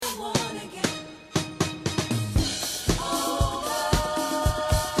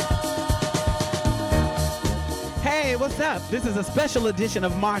what's up? This is a special edition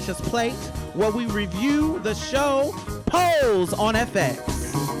of Marsha's Plate where we review the show Pose on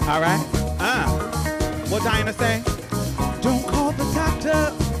FX. All right? What Diana say? Don't call the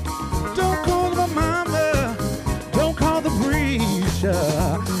doctor. Don't call my mama. Don't call the preacher.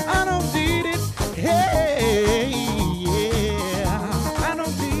 I don't need it. Hey, yeah. I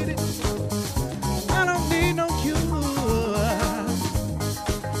don't need it. I don't need no cure.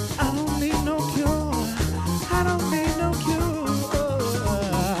 I don't need no cure. I don't need no cure.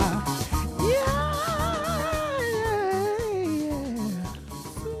 Yeah.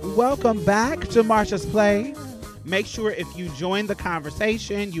 Welcome back to Marsha's Play. Make sure if you join the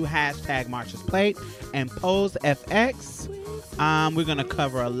conversation, you hashtag Marsha's Plate and Pose FX. We're going to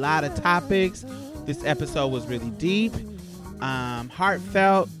cover a lot of topics. This episode was really deep,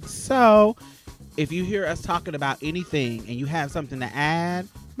 heartfelt. So if you hear us talking about anything and you have something to add,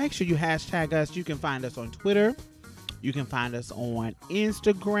 make sure you hashtag us. You can find us on Twitter. You can find us on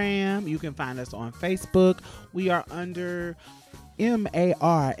Instagram. You can find us on Facebook. We are under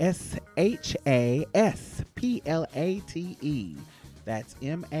MARSHASPLATE. That's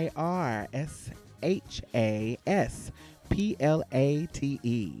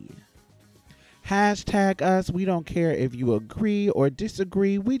MARSHASPLATE. Hashtag us. We don't care if you agree or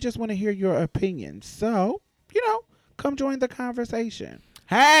disagree. We just want to hear your opinions. So, come join the conversation.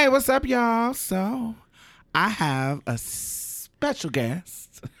 Hey, what's up, y'all? So, I have a special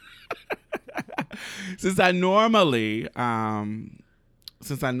guest. Since I normally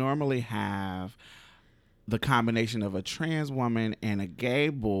have the combination of a trans woman and a gay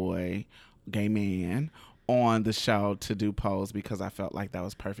man on the show to do Pose because I felt like that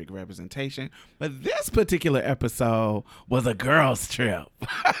was perfect representation. But this particular episode was a girls' trip.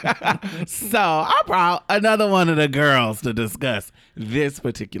 So I brought another one of the girls to discuss this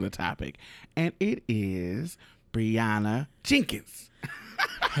particular topic. And it is Brianna Jenkins.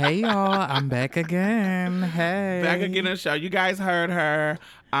 Hey, y'all. I'm back again. Hey. Back again on the show. You guys heard her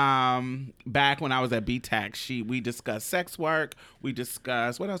back when I was at BTAC. We discussed sex work. We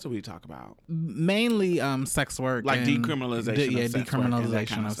discussed, what else did we talk about? Mainly sex work. Like decriminalization of sex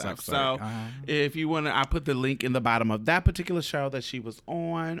decriminalization work of sex work. So if you want to, I put the link in the bottom of that particular show that she was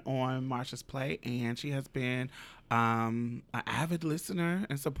on Marsha's Play. And she has been an avid listener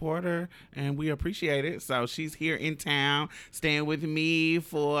and supporter, and we appreciate it. So she's here in town, staying with me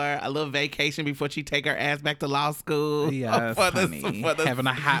for a little vacation before she take her ass back to law school. Yes, honey. Having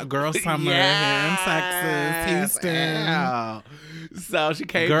a hot girl summer here in Texas, Houston. Yeah. So she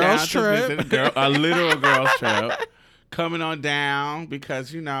came girls down trip. to visit, a literal girls trip. Coming on down because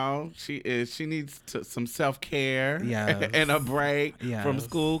she needs some self-care and a break from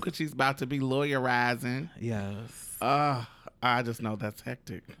school because she's about to be lawyerizing. Yes. I just know that's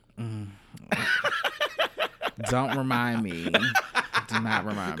hectic. Don't remind me. Do not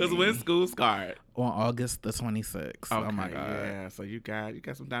remind me. Because when school starts? On August the 26th. Okay, oh my God. Yeah, so you got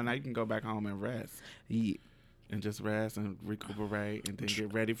some time now. You can go back home and rest. Yeah. And just rest and recuperate and then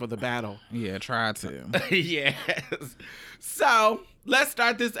get ready for the battle. Yeah, try to. Yes. So let's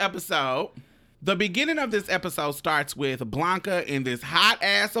start this episode. The beginning of this episode starts with Blanca in this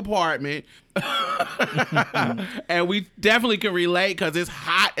hot-ass apartment. And we definitely can relate because it's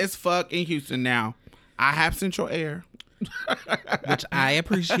hot as fuck in Houston now. I have central air. Which I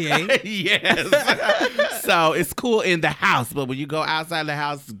appreciate. Yes. So it's cool in the house, but when you go outside the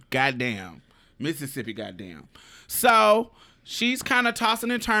house, goddamn. Mississippi, goddamn. So she's kind of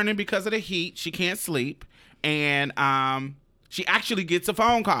tossing and turning because of the heat. She can't sleep. And she actually gets a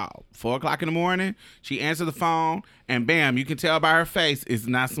phone call. 4:00 in the morning. She answers the phone. And bam, you can tell by her face it's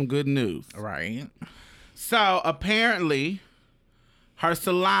not some good news. Right. So apparently her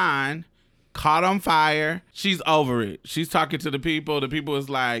salon caught on fire. She's over it. She's talking to the people. The people is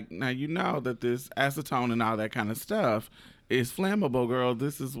like, now you know that this acetone and all that kind of stuff is flammable, girl.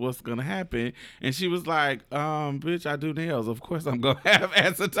 This is what's gonna happen. And she was like, bitch, I do nails. Of course I'm gonna have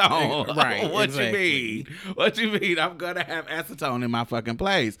acetone. Right. What exactly. you mean? What you mean? I'm gonna have acetone in my fucking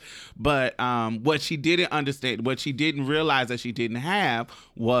place. But what she didn't understand, what she didn't realize that she didn't have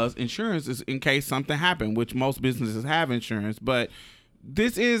was insurance is in case something happened, which most businesses have insurance. But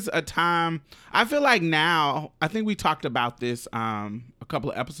this is a time, I feel like now, I think we talked about this a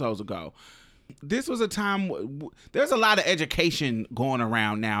couple of episodes ago. this was a time, there's a lot of education going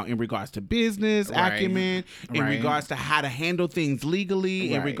around now in regards to business acumen, in regards to how to handle things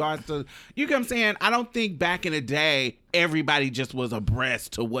legally, in regards to, you know what I'm saying? I don't think back in the day, everybody just was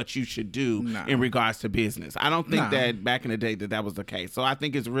abreast to what you should do in regards to business. I don't think that back in the day that was the case. So I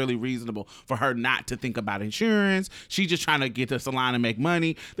think it's really reasonable for her not to think about insurance. She's just trying to get to the salon and make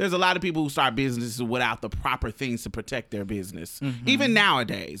money. There's a lot of people who start businesses without the proper things to protect their business, even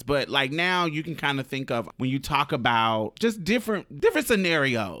nowadays. But like now you can kind of think of when you talk about just different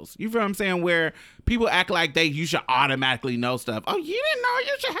scenarios. You feel what I'm saying? Where people act like you should automatically know stuff. Oh, you didn't know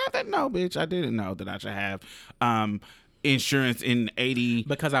you should have that? No, bitch, I didn't know that I should have insurance in 80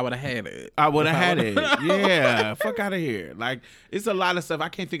 because I would have had it. I would have had it. Yeah, fuck out of here. Like, it's a lot of stuff. I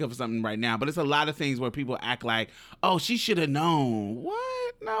can't think of something right now, but it's a lot of things where people act like, oh, she should have known.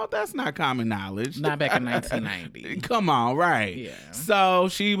 What? No, that's not common knowledge. Not back in 1990. Come on, right? Yeah. So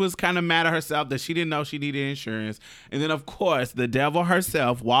she was kind of mad at herself that she didn't know she needed insurance, and then of course the devil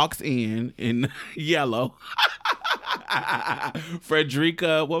herself walks in yellow.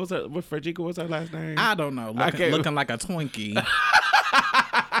 Frederica, what was her last name? I don't know. Looking like a Twinkie.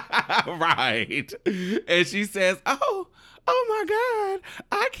 Right. And she says, oh my God,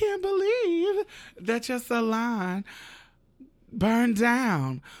 I can't believe that your salon burned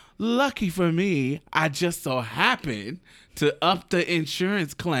down. Lucky for me, I just so happened to up the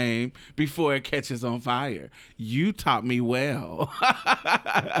insurance claim before it catches on fire. You taught me well.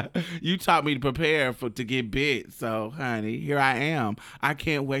 You taught me to prepare to get bit. So, honey, here I am. I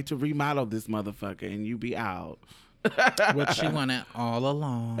can't wait to remodel this motherfucker and you be out. What she wanted all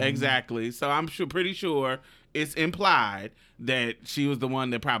along. Exactly. So I'm pretty sure it's implied that she was the one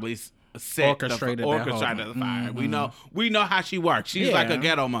that probably orchestrated the fire. We know how she works. She's like a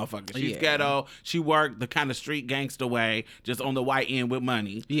ghetto motherfucker. She's ghetto. She worked the kind of street gangster way, just on the white end with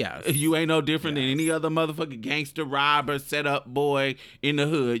money. Yes. You ain't no different than any other motherfucking gangster, robber, set up boy in the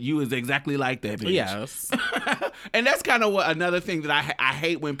hood. You is exactly like that, bitch. Yes. And that's kind of another thing that I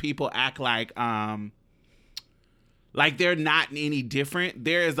hate when people act like they're not any different.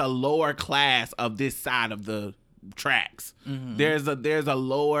 There is a lower class of this side of the tracks. There's a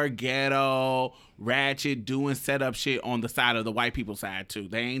lower ghetto ratchet doing setup shit on the side of the white people side too.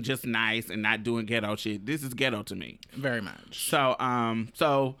 They ain't just nice and not doing ghetto shit. This is ghetto to me. Very much. So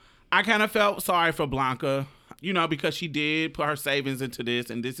I kind of felt sorry for Blanca, because she did put her savings into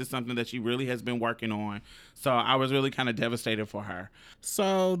this, and this is something that she really has been working on. So I was really kind of devastated for her.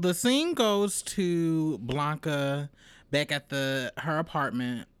 So the scene goes to Blanca back at her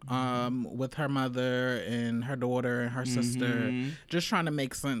apartment with her mother and her daughter and her sister, just trying to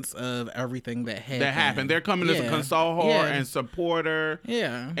make sense of everything that happened. They're coming to console her and support her.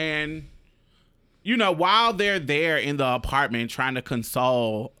 Yeah. And, while they're there in the apartment trying to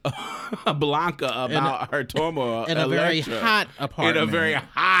console Blanca about her turmoil. In a very hot apartment. In a very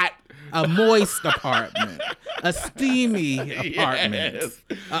hot, a moist apartment, a steamy apartment,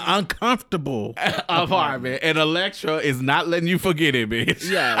 an uncomfortable apartment. And Elektra is not letting you forget it, bitch.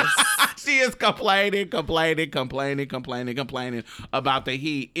 Yes. She is complaining about the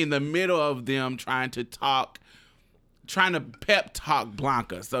heat in the middle of them trying to pep talk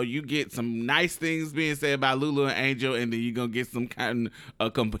Blanca. So you get some nice things being said about Lulu and Angel, and then you're going to get some kind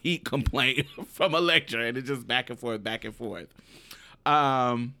of heat complaint from Elektra, and it's just back and forth.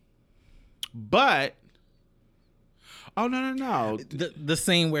 But oh no. The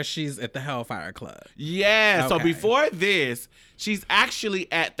scene where she's at the Hellfire Club. Yeah. Okay. So before this, she's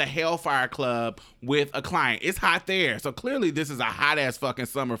actually at the Hellfire Club with a client. It's hot there. So clearly this is a hot ass fucking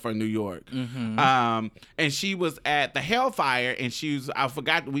summer for New York. And she was at the Hellfire, and I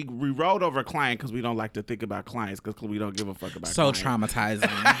forgot, we rolled over a client because we don't like to think about clients because we don't give a fuck about clients.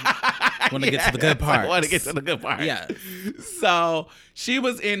 Traumatizing. Want to get to the good part. Want to get to the good part. Yeah. So she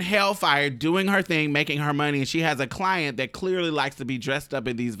was in Hellfire doing her thing, making her money, and she has a client that clearly likes to be dressed up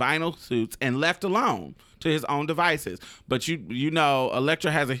in these vinyl suits and left alone to his own devices. But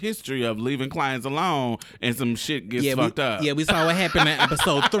Elektra has a history of leaving clients alone, and some shit gets fucked up. Yeah, we saw what happened in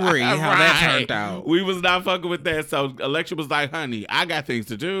episode 3, how that turned out. We was not fucking with that. So Elektra was like, honey, I got things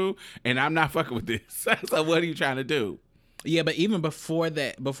to do, and I'm not fucking with this. So what are you trying to do? Yeah, but even before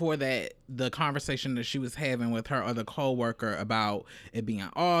that, the conversation that she was having with her other coworker about it being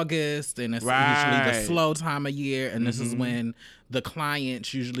August, and it's usually the slow time of year, and this is when the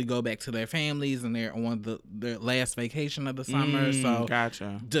clients usually go back to their families and they're on their last vacation of the summer. So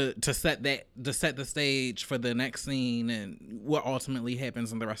gotcha. To set the stage for the next scene and what ultimately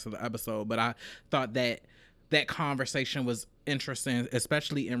happens in the rest of the episode. But I thought that that conversation was interesting,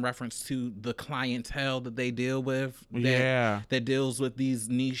 especially in reference to the clientele that they deal with. That deals with these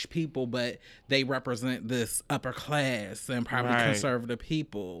niche people, but they represent this upper class and probably conservative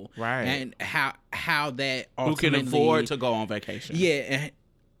people. Right. And how that who can afford to go on vacation. Yeah. And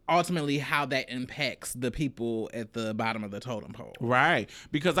ultimately how that impacts the people at the bottom of the totem pole. Right.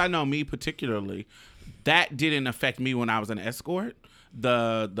 Because I know me particularly, that didn't affect me when I was an escort.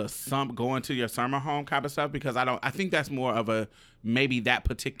 The going to your summer home kind of stuff, because I think that's more of a maybe that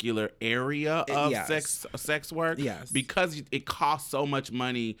particular area of sex work. Yes. Because it costs so much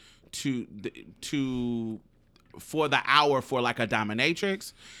money for the hour for like a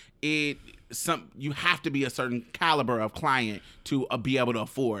dominatrix. You have to be a certain caliber of client to be able to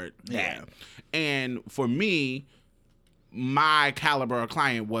afford that. Yeah. And for me, my caliber of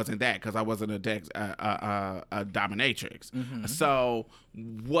client wasn't that, because I wasn't a dominatrix. Mm-hmm. So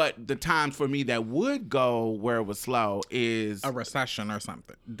what the times for me that would go where it was slow is a recession or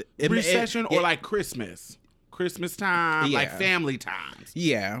something. Or like Christmas time, like family times.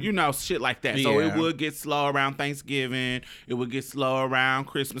 Yeah. Shit like that. So it would get slow around Thanksgiving. It would get slow around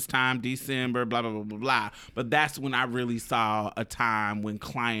Christmas time, December, blah, blah, blah, blah, blah. But that's when I really saw a time when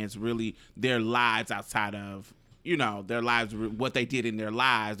clients really, their lives outside of, their lives, what they did in their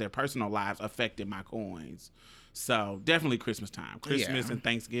lives, their personal lives affected my coins. So definitely Christmas time, and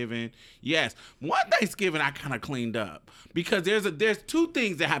Thanksgiving. Yes, one Thanksgiving I kind of cleaned up, because there's two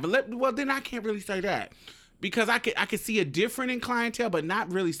things that happen. Well, then I can't really say that, because I could see a different in clientele, but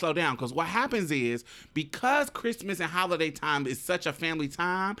not really slow down. Because what happens is, because Christmas and holiday time is such a family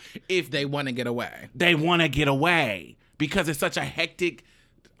time, if they want to get away, because it's such a hectic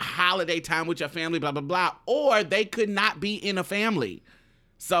holiday time with your family, blah, blah, blah, or they could not be in a family.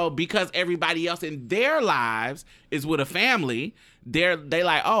 So because everybody else in their lives is with a family, they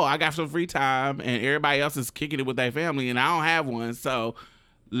like, oh, I got some free time, and everybody else is kicking it with their family, and I don't have one. So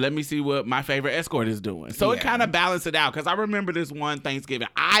let me see what my favorite escort is doing. So it kind of balanced it out, because I remember this one Thanksgiving,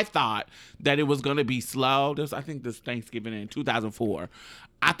 I thought that it was going to be slow. I think this Thanksgiving in 2004.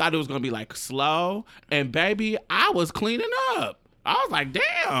 I thought it was going to be like slow, and baby, I was cleaning up. I was like,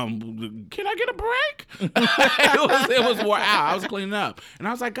 damn, can I get a break? it was wore out. I was cleaning up. And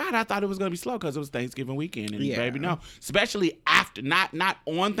I was like, God, I thought it was going to be slow because it was Thanksgiving weekend. And baby, no. Especially after, not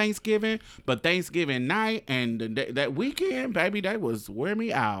on Thanksgiving, but Thanksgiving night and that weekend, baby, they was wear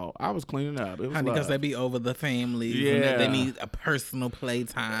me out. I was cleaning up. It was because they be over the families. Yeah. And they need a personal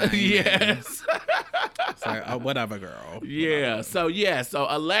playtime. Yes. It's like, oh, whatever, girl. Yeah. So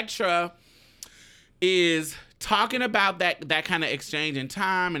Elektra is talking about that kind of exchange in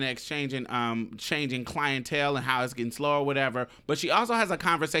time and exchanging changing clientele and how it's getting slow or whatever. But she also has a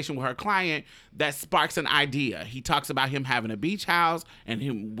conversation with her client that sparks an idea. He talks about him having a beach house and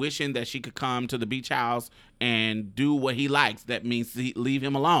him wishing that she could come to the beach house and do what he likes. That means leave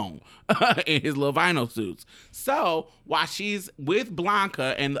him alone in his little vinyl suits. So while she's with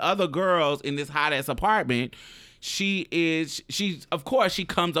Blanca and the other girls in this hot ass apartment, she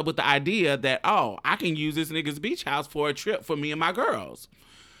comes up with the idea that, oh, I can use this nigga's beach house for a trip for me and my girls.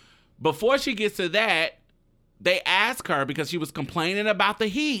 Before she gets to that, they ask her, because she was complaining about the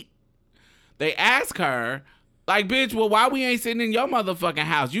heat, they ask her, like, bitch, well, why we ain't sitting in your motherfucking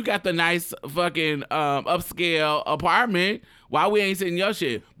house? You got the nice fucking upscale apartment. Why we ain't sitting in your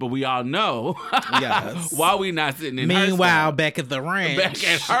shit? But we all know why we not sitting in her stuff. Meanwhile, back at the ranch. Back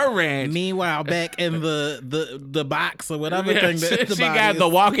at her ranch. Meanwhile, back in the box or whatever thing that she got The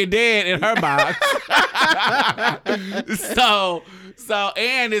Walking Dead in her box.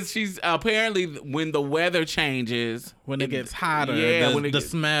 And she's apparently, when the weather changes, when it gets hotter, the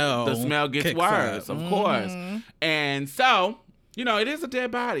smell gets worse, of course. And so, it is a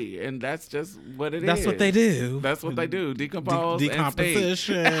dead body, and that's just what it is. That's what they do. That's what they do. Decompose,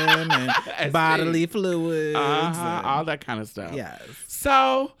 decomposition, and bodily fluids, all that kind of stuff. Yes.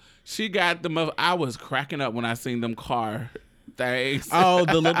 So she got I was cracking up when I seen them car things. Oh,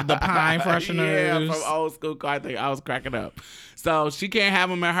 the pine fresheners. Yeah, from old school car thing. I was cracking up. So she can't have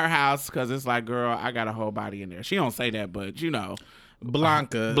them at her house because it's like, girl, I got a whole body in there. She don't say that, but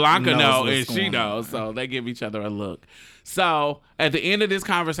Blanca knows, and she knows, so they give each other a look. So at the end of this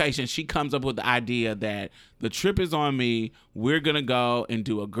conversation, she comes up with the idea that the trip is on me. We're going to go and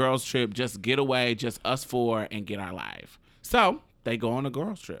do a girls trip, just get away, just us four, and get our life. So they go on a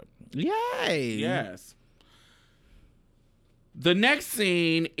girls trip. Yay. Yes. The next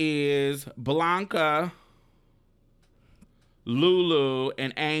scene is Blanca, Lulu,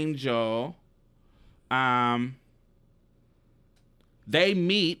 and Angel. They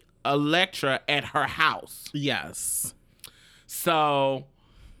meet Elektra at her house. Yes. So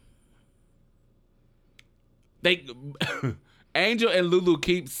they Angel and Lulu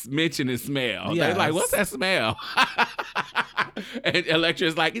keeps mentioning smell. Yes. They're like, what's that smell? And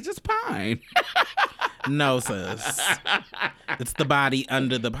Elektra's like, it's just pine. No, sis. It's the body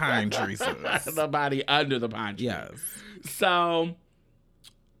under the pine tree, sis. The body under the pine tree. Yes. So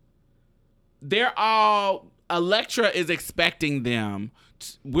they're all, Elektra is expecting them.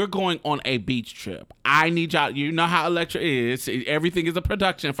 We're going on a beach trip. I need y'all. You know how Elektra is. Everything is a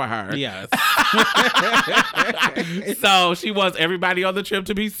production for her. Yes. So she wants everybody on the trip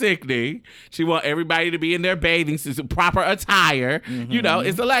to be sickening. She wants everybody to be in their bathing suits, proper attire. Mm-hmm. You know,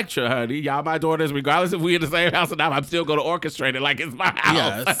 it's Elektra, honey. Y'all my daughters, regardless if we in the same house or not, I'm still going to orchestrate it like it's my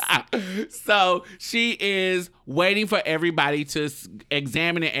house. Yes. So she is waiting for everybody to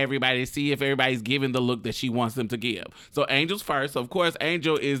examine everybody to see if everybody's giving the look that she wants them to give. So Angel's first. So of course,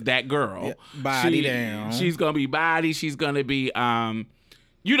 Angel is that girl. Yeah, body down. She's gonna be body. She's gonna be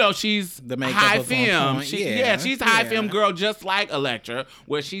she's the makeup high film. She's high film girl, just like Elektra,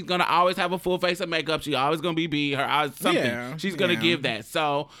 where she's gonna always have a full face of makeup. She always gonna be her eyes something. Yeah, she's gonna give that.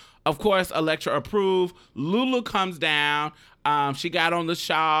 So of course, Elektra approved. Lulu comes down. She got on the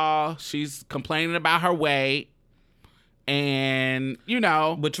shawl. She's complaining about her weight. And,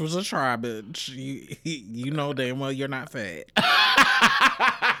 which was a try, bitch. You know damn well you're not fat.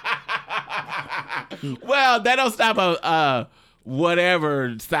 Well, that don't stop a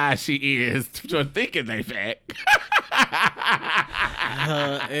whatever size she is from thinking they fat.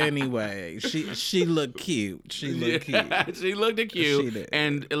 Anyway, she looked cute. She looked cute. She looked cute. She did.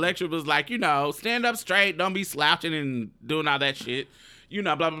 And Elektra was like, stand up straight. Don't be slouching and doing all that shit.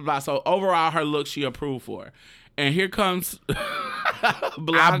 Blah, blah, blah. So overall, her look she approved for. And here comes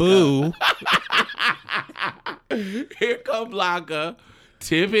Blanca. Abu. Here comes Blanca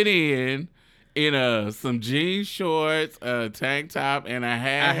tipping in some jean shorts, a tank top, and a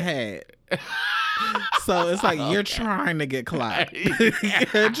hat. So it's like you're trying to get clout.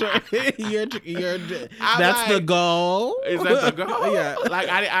 That's the goal. Is that the goal? Yeah. Like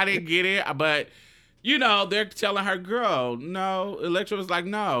I didn't get it, but they're telling her, girl, no. Elektra was like,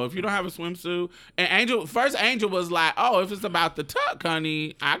 no, if you don't have a swimsuit. And Angel was like, oh, if it's about the tuck,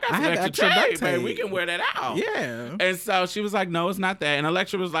 honey, I got some extra tape, baby. We can wear that out. Yeah. And so she was like, no, it's not that. And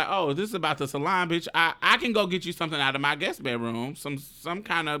Elektra was like, oh, this is about the salon, bitch. I can go get you something out of my guest bedroom, some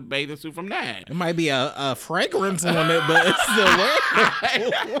kind of bathing suit from that. It might be a fragrance on it, but it's still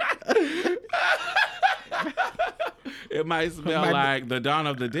It might smell like the dawn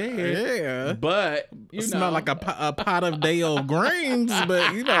of the dead. Yeah. But, it smell like a pot of day old greens,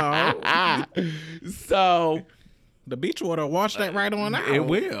 but So the beach water wash that right on out. It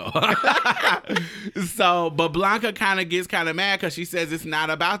will. But Blanca kind of gets mad because she says it's not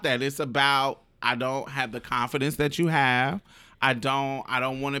about that. It's about, I don't have the confidence that you have. I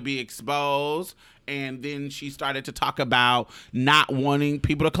don't want to be exposed. And then she started to talk about not wanting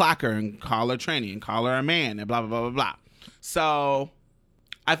people to clock her and call her tranny and call her a man and blah, blah, blah, blah, blah. So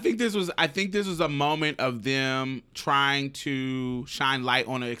I think this was a moment of them trying to shine light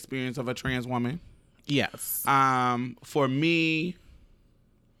on the experience of a trans woman. Yes. For me,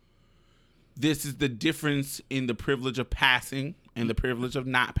 this is the difference in the privilege of passing and the privilege of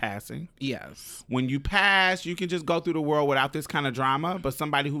not passing. Yes. When you pass, you can just go through the world without this kind of drama. But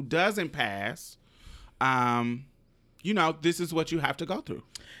somebody who doesn't pass, this is what you have to go through.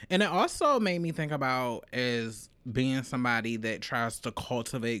 And it also made me think about as being somebody that tries to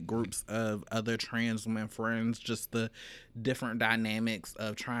cultivate groups of other trans women friends, just the different dynamics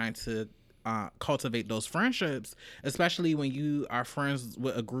of trying to cultivate those friendships, especially when you are friends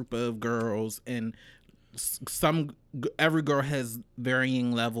with a group of girls and every girl has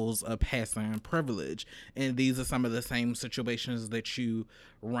varying levels of passing privilege, and these are some of the same situations that you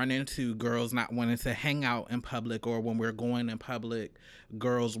run into. Girls not wanting to hang out in public, or when we're going in public,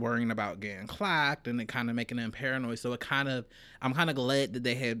 girls worrying about getting clocked and it kind of making them paranoid. So I'm kind of glad that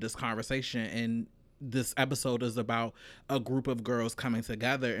they had this conversation, and this episode is about a group of girls coming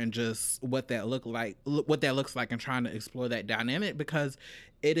together and just what that looks like, and trying to explore that dynamic, because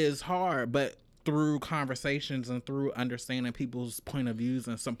it is hard, but through conversations and through understanding people's point of views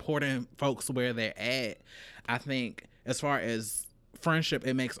and supporting folks where they're at, I think as far as friendship,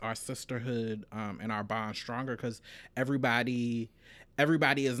 it makes our sisterhood and our bond stronger, because everybody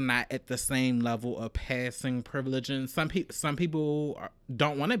is not at the same level of passing privilege, and some people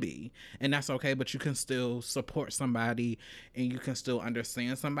don't want to be, and that's okay. But you can still support somebody, and you can still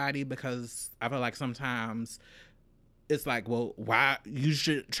understand somebody, because I feel like sometimes it's like, well, why you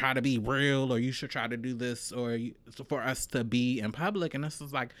should try to be real, or you should try to do this, or for us to be in public. And this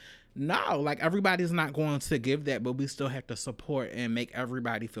is like, no, like everybody's not going to give that, but we still have to support and make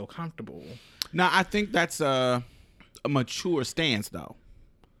everybody feel comfortable. Now, I think that's a mature stance, though.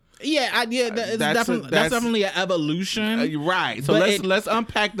 Yeah, it's definitely an evolution, right? So let's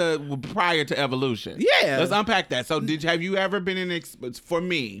unpack the prior to evolution. Yeah, let's unpack that. So, have you ever been in? For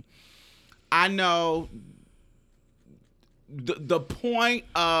me, I know the point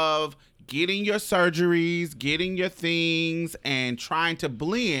of getting your surgeries, getting your things, and trying to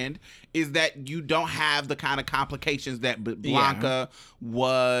blend is that you don't have the kind of complications that Blanca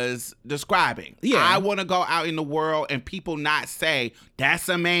was describing. Yeah. I want to go out in the world and people not say, that's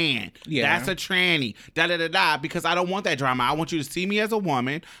a man, that's a tranny, da-da-da-da, because I don't want that drama. I want you to see me as a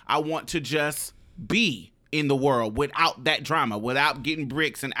woman. I want to just be in the world without that drama, without getting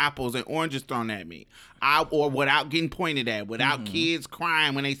bricks and apples and oranges thrown at me, or without getting pointed at, without kids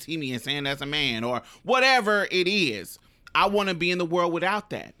crying when they see me and saying that's a man, or whatever it is. I want to be in the world without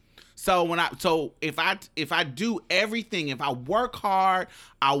that. So if I do everything, if I work hard,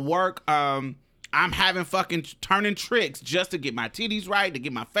 I'm having fucking turning tricks just to get my titties right, to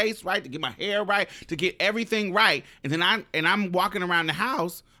get my face right, to get my hair right, to get everything right, and then I'm walking around the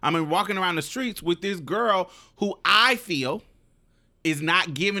house. Walking around the streets with this girl who I feel is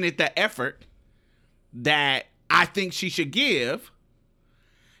not giving it the effort that I think she should give.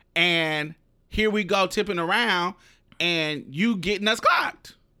 And here we go tipping around and you getting us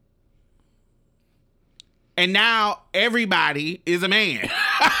clocked. And now everybody is a man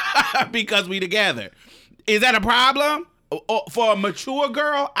because we together. Is that a problem? For a mature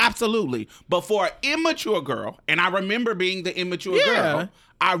girl, absolutely. But for an immature girl, and I remember being the immature girl,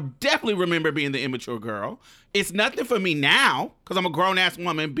 I definitely remember being the immature girl. It's nothing for me now because I'm a grown ass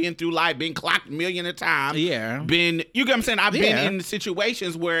woman, been through life, been clocked a million of times. Yeah. You get what I'm saying? I've been in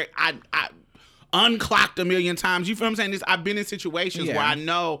situations where I unclocked a million times. You feel what I'm saying? I've been in situations where I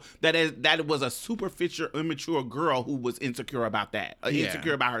know that it was a superficial, immature girl who was insecure about that,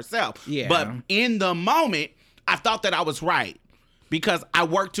 insecure about herself. Yeah. But in the moment, I thought that I was right. Because I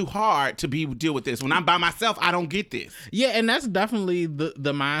work too hard to deal with this. When I'm by myself, I don't get this. Yeah, and that's definitely the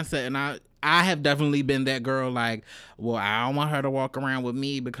mindset. And I have definitely been that girl, like, well, I don't want her to walk around with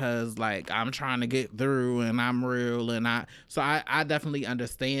me because, like, I'm trying to get through and I'm real. And so I definitely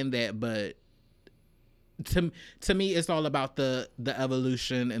understand that. But to me, it's all about the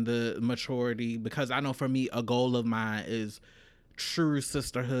evolution and the maturity. Because I know for me, a goal of mine is true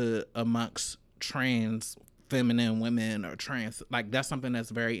sisterhood amongst trans feminine women or trans, like that's something that's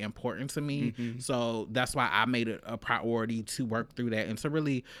very important to me. So that's why I made it a priority to work through that and to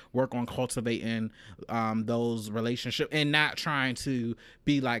really work on cultivating those relationships and not trying to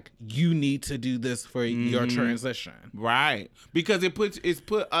be like, you need to do this for your transition. Right. Because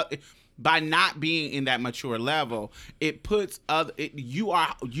by not being in that mature level, it puts you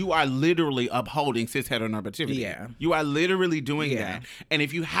are literally upholding cis heteronormativity. Yeah, you are literally doing that. And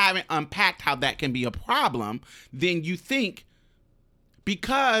if you haven't unpacked how that can be a problem, then you think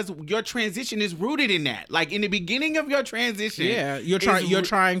because your transition is rooted in that. Like in the beginning of your transition, you're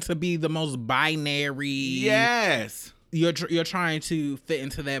trying to be the most binary. Yes, you're trying to fit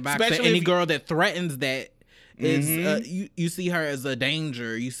into that box. Especially any girl that threatens that. You see her as a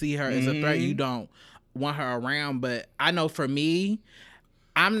danger. You see her as a threat. You don't want her around. But I know for me,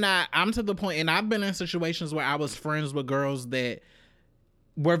 I'm to the point, and I've been in situations where I was friends with girls that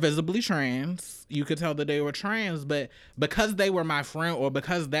were visibly trans. You could tell that they were trans, but because they were my friend or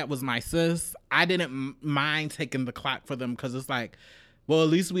because that was my sis, I didn't mind taking the clock for them because it's like, well, at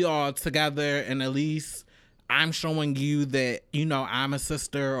least we all together and at least I'm showing you that, you know, I'm a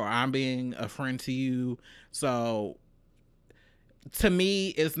sister or I'm being a friend to you. So to me,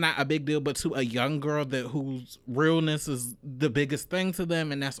 it's not a big deal, but to a young girl whose realness is the biggest thing to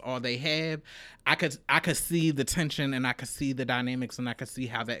them and that's all they have, I could see the tension and I could see the dynamics and I could see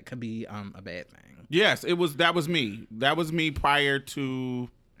how that could be a bad thing. Yes, that was me. That was me prior to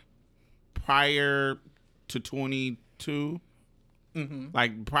 22.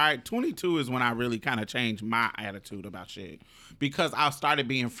 Like prior 22 is when I really kind of changed my attitude about shit because I started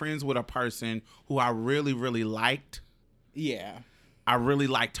being friends with a person who I really, really liked. Yeah. I really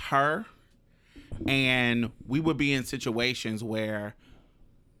liked her. And we would be in situations where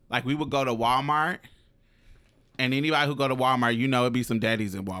like we would go to Walmart and anybody who go to Walmart, you know, it'd be some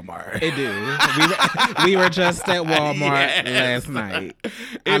daddies in Walmart. It do. We were just at Walmart last night.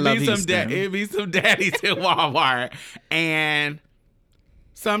 It'd be some daddies in Walmart. And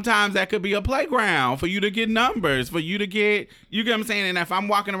sometimes that could be a playground for you to get numbers, for you to get, you get what I'm saying? And if I'm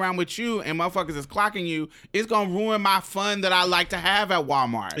walking around with you and motherfuckers is clocking you, it's going to ruin my fun that I like to have at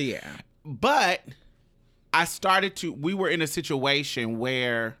Walmart. Yeah. But we were in a situation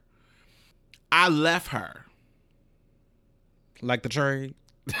where I left her. Like the trade?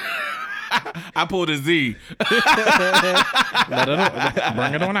 I pulled a Z. Bring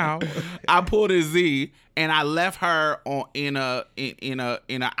it on out. I pulled a Z and I left her in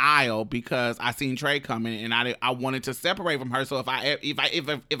an aisle because I seen Trey coming and I wanted to separate from her. So if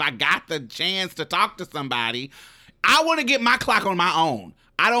I got the chance to talk to somebody, I want to get my clock on my own.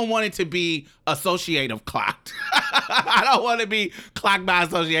 I don't want it to be associative clocked. I don't want to be clocked by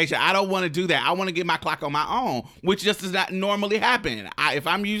association. I don't want to do that. I want to get my clock on my own, which just does not normally happen. If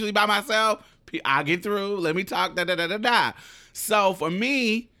I'm usually by myself, I'll get through. Let me talk. So for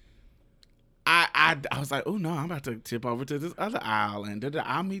me, I was like, oh no, I'm about to tip over to this other aisle and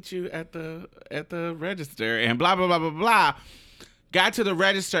I'll meet you at the register and blah blah blah blah blah. Got to the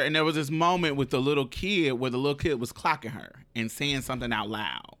register and there was this moment with the little kid where the little kid was clocking her and saying something out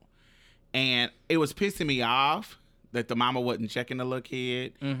loud. And it was pissing me off that the mama wasn't checking the little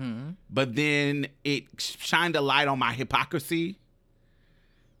kid. Mm-hmm. But then it shined a light on my hypocrisy.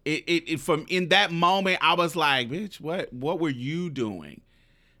 It from in that moment, I was like, bitch, what were you doing?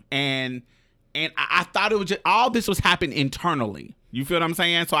 And I thought it was just, all this was happening internally. You feel what I'm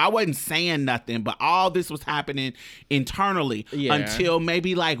saying? So I wasn't saying nothing, but all this was happening internally until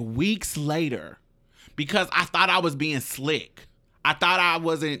maybe like weeks later, because I thought I was being slick. I thought I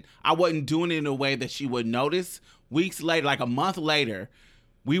wasn't doing it in a way that she would notice. Weeks later, like a month later,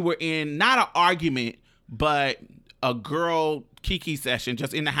 we were in not an argument, but a girl Kiki session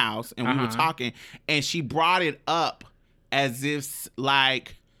just in the house, and we were talking, and she brought it up as if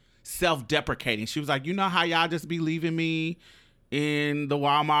like self-deprecating. She was like, you know how y'all just be leaving me in the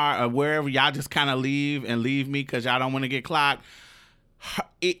Walmart or wherever, y'all just kind of leave me because y'all don't want to get clocked.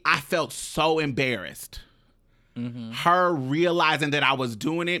 I felt so embarrassed. Mm-hmm. Her realizing that I was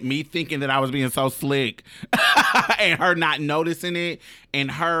doing it, me thinking that I was being so slick, and her not noticing it, and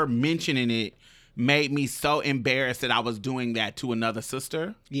her mentioning it made me so embarrassed that I was doing that to another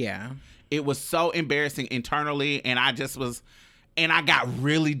sister. Yeah. It was so embarrassing internally, and I got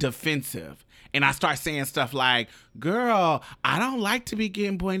really defensive. And I start saying stuff like, girl, I don't like to be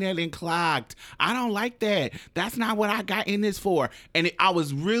getting pointed at and clocked. I don't like that. That's not what I got in this for. And I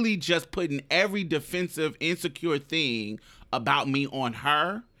was really just putting every defensive, insecure thing about me on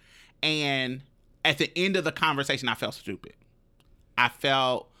her. And at the end of the conversation, I felt stupid. I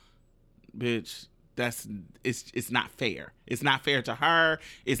felt, bitch, it's not fair. It's not fair to her.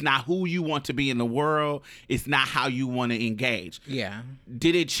 It's not who you want to be in the world. It's not how you want to engage. Yeah.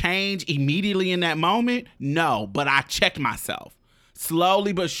 Did it change immediately in that moment? No, but I checked myself.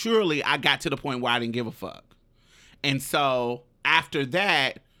 Slowly but surely, I got to the point where I didn't give a fuck. And so after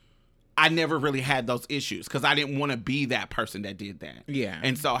that, I never really had those issues because I didn't want to be that person that did that. Yeah.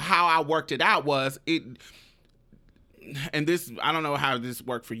 And so how I worked it out was and this, I don't know how this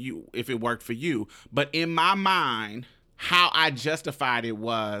worked for you, if it worked for you, but in my mind, how I justified it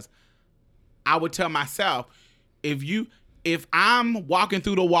was, I would tell myself, if I'm walking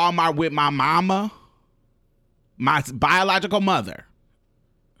through the Walmart with my mama, my biological mother,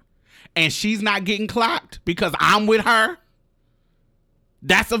 and she's not getting clocked because I'm with her,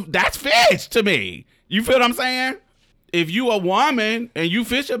 that's fish to me. You feel what I'm saying? If you a woman and you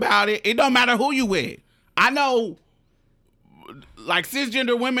fish about it, it don't matter who you with. I know like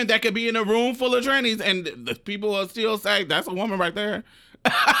cisgender women that could be in a room full of trannies and the people will still say that's a woman right there.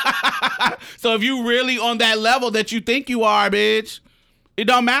 So if you really on that level that you think you are, bitch, it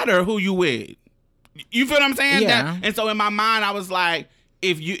don't matter who you with. You feel what I'm saying? Yeah. And so in my mind, I was like,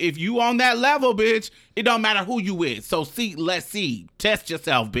 if you on that level, bitch, it don't matter who you with. So let's see. Test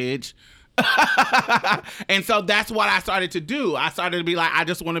yourself, bitch. And so that's what I started to do. I started to be like, I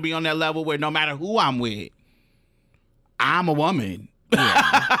just want to be on that level where no matter who I'm with, I'm a woman.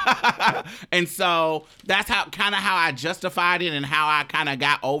 Yeah. And so that's how I justified it and how I kind of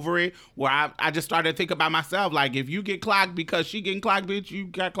got over it, where I just started to think about myself. Like, if you get clocked because she getting clocked, bitch, you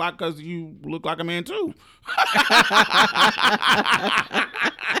got clocked because you look like a man too.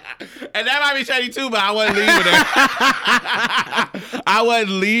 And that might be shady too, but I wasn't leaving it. I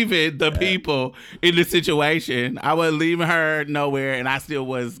wasn't leaving the people in the situation. I wasn't leaving her nowhere, and I still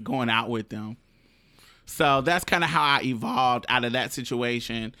was going out with them. So that's kind of how I evolved out of that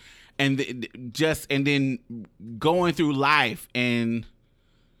situation, and then going through life, and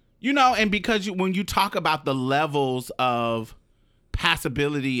and because when you talk about the levels of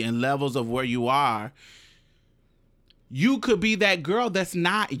passability and levels of where you are, you could be that girl that's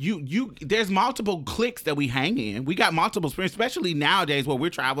not you. There's multiple cliques that we hang in. We got multiple, especially nowadays where we're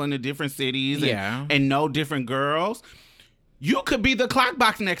traveling to different cities and know different girls. You could be the clock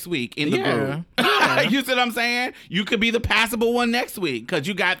box next week in the group. Yeah. Yeah. You see what I'm saying? You could be the passable one next week because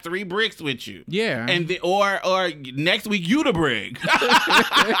you got 3 bricks with you. Yeah. And or next week you the brick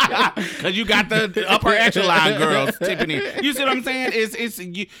because you got the upper echelon girls tipping in. You see what I'm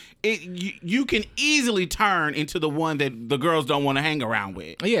saying? You can easily turn into the one that the girls don't want to hang around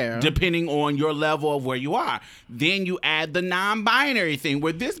with. Yeah. Depending on your level of where you are. Then you add the non-binary thing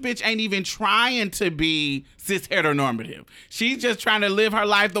where this bitch ain't even trying to be cis heteronormative. She's just trying to live her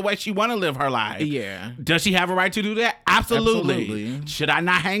life the way she want to live her life. Yeah. Does she have a right to do that? Absolutely. Should I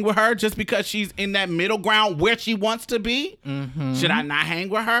not hang with her just because she's in that middle ground where she wants to be? Mm-hmm. Should I not hang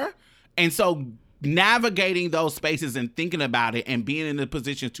with her? And so navigating those spaces and thinking about it and being in the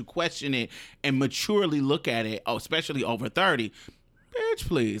position to question it and maturely look at it, especially over 30, bitch,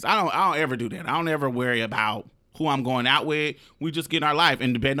 please. I don't ever do that. I don't ever worry about who I'm going out with. We just get in our life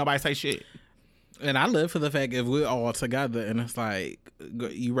and bet nobody say shit. And I live for the fact if we're all together and it's like,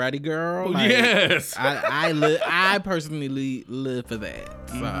 you ready, girl? Like, yes. I personally live for that.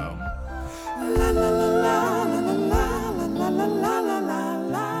 So.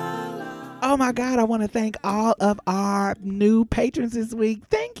 Oh my God, I want to thank all of our new patrons this week.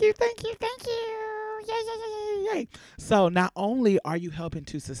 Thank you. Yay. So not only are you helping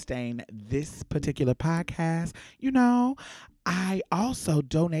to sustain this particular podcast, I also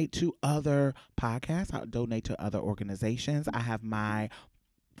donate to other podcasts. I donate to other organizations. I have my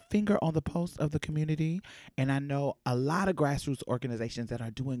finger on the pulse of the community, and I know a lot of grassroots organizations that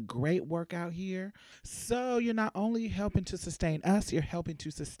are doing great work out here. So you're not only helping to sustain us, you're helping to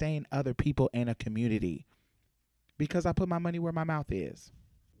sustain other people in a community, because I put my money where my mouth is.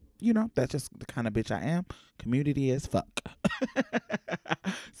 That's just the kind of bitch I am. Community as fuck.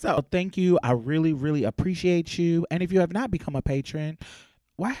 So thank you. I really, really appreciate you. And if you have not become a patron,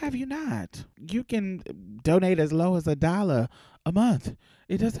 why have you not? You can donate as low as $1 a month.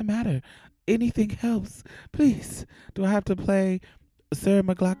 It doesn't matter. Anything helps. Please. Do I have to play Sarah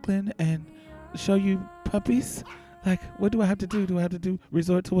McLachlan and show you puppies? Like, what do I have to do? Do I have to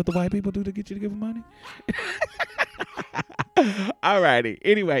resort to what the white people do to get you to give them money? Alrighty.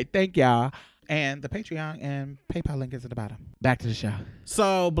 Anyway, thank y'all. And the Patreon and PayPal link is at the bottom. Back to the show.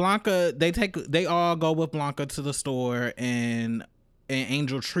 So Blanca, they all go with Blanca to the store, and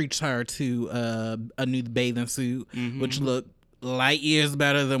Angel treats her to a new bathing suit, which looked light years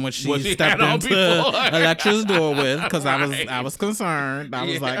better than what she stepped into Elektra's door with, because I was concerned. I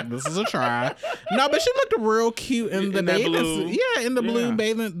was like, this is a try. No, but she looked real cute in the bathing suit. Yeah, in the blue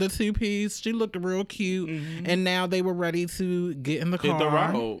bathing, the 2-piece. She looked real cute. And now they were ready to get in the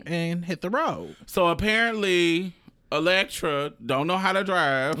car and hit the road. So apparently Elektra don't know how to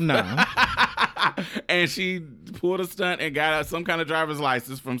drive. No. And she pulled a stunt and got some kind of driver's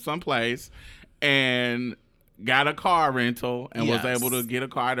license from someplace and got a car rental and was able to get a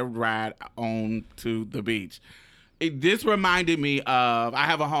car to ride on to the beach. This reminded me of, I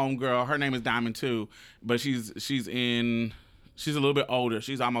have a homegirl. Her name is Diamond too, but she's a little bit older.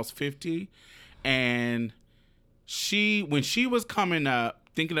 She's almost 50, and when she was coming up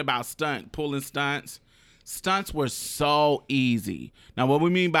thinking about pulling stunts were so easy. Now, what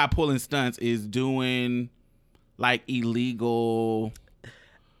we mean by pulling stunts is doing like illegal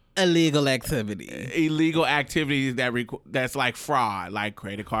activities that's like fraud, like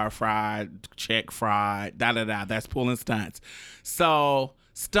credit card fraud, check fraud, that's pulling stunts. So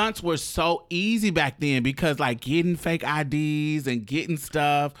stunts were so easy back then because like getting fake IDs and getting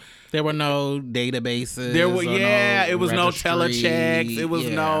stuff. There were no databases. It was no telechecks. It was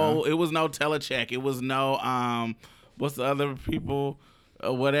no telecheck. It was no what's the other people?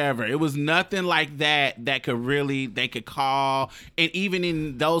 Whatever. It was nothing like that they could call. And even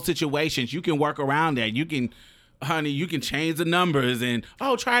in those situations, you can work around that. You can change the numbers and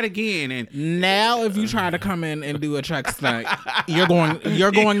try it again. And now if you try to come in and do a check stunt, you're going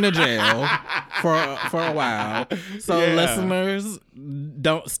to jail for a while. So listeners,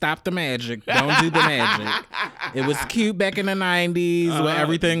 don't stop the magic. Don't do the magic. It was cute back in the 90s when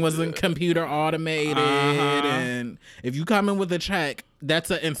everything was computer automated, and if you come in with a check,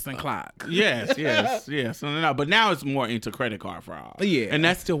 that's an instant clock. Yes. No. But now it's more into credit card fraud. Yeah. And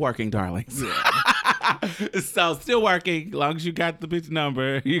that's still working, darlings. Yeah. So still working. As long as you got the bitch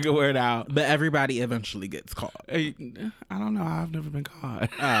number, you can wear it out. But everybody eventually gets caught. I don't know. I've never been caught.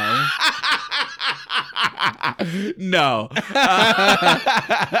 Oh. No.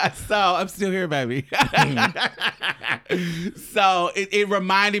 So I'm still here, baby. So it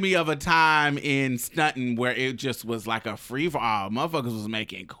reminded me of a time in stunting where it just was like a free for all. Motherfuckers was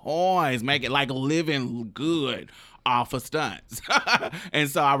making coins, living good off of stunts. And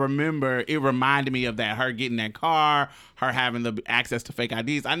so I remember it reminded me of that, her getting that car, her having the access to fake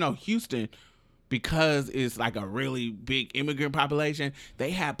IDs. I know Houston because it's like a really big immigrant population, they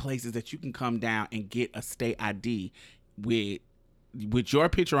have places that you can come down and get a state ID with your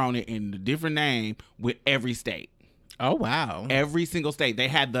picture on it and a different name with every state. Oh wow! Every single state, they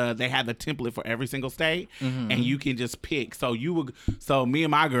had the template for every single state, and you can just pick. So me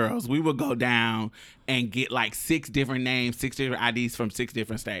and my girls, we would go down and get like 6 different names, 6 different IDs from 6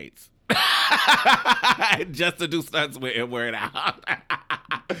 different states, just to do stunts with and wear it out.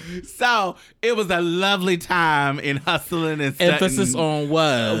 So it was a lovely time in hustling and stunting. Emphasis on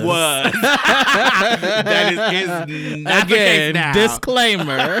was. That is not the case now.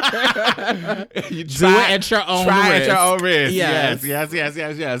 Disclaimer. You Do it at your own risk. Try at your own risk. Yes.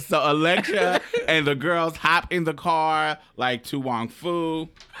 Yes. So Electra and the girls hop in the car like To Wong Fu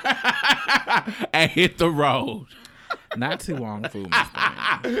and hit the road. Not too long, food.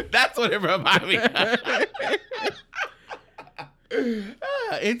 That's what it reminded me of.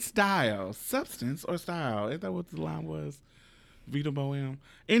 In style. Substance or style. Is that what the line was? Vita Bohem.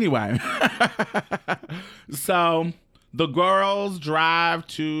 Anyway. So the girls drive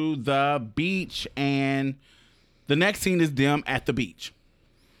to the beach, and the next scene is them at the beach.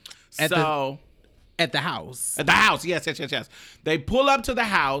 At the house. At the house, yes. They pull up to the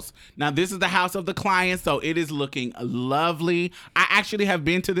house. Now, this is the house of the client, so it is looking lovely. I actually have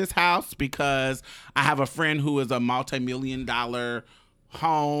been to this house because I have a friend who is a multi-million-dollar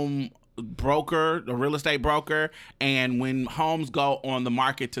home broker, a real estate broker, and when homes go on the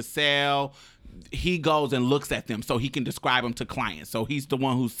market to sell, he goes and looks at them so he can describe them to clients. So he's the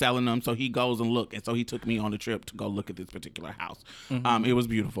one who's selling them, so he goes and look. And so he took me on the trip to go look at this particular house. It was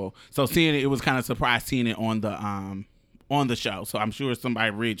beautiful. So seeing it was kind of surprised seeing it on the show. So I'm sure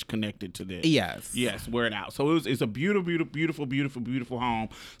somebody rich connected to this. Yes, word out. So it's a beautiful home.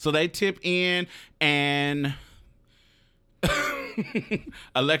 So they tip in, and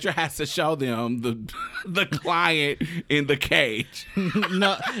Electra has to show them the client in the cage.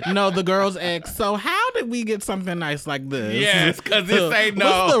 No, the girls ask, so how did we get something nice like this? Yes, because this ain't no.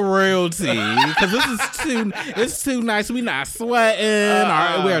 What's the realty? Because it's too nice. We not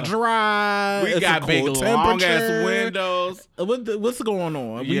sweating. We're dry. We got big long ass windows. What's going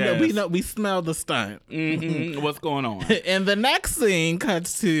on? Yes. We smell the stunt. What's going on? And the next scene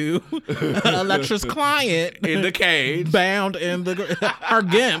cuts to Electra's client in the cage, bound in her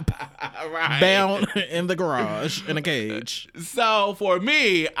gimp, right, bound in the garage in a cage. So for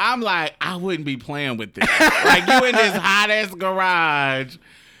me, I'm like, I wouldn't be playing with this. Like, you in this hot ass garage.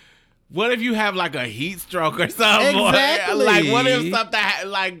 What if you have like a heat stroke or something? Exactly. Like, what if something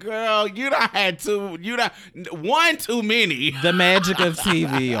like, girl, you done had one too many. The magic of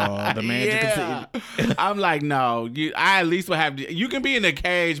TV, y'all. The magic of TV. I'm like, no, I at least would have. You can be in the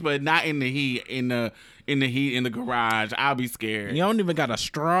cage, but not in the heat. In the garage, I'll be scared. You don't even got a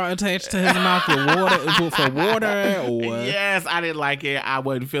straw attached to his mouth for water. Or yes, I didn't like it. I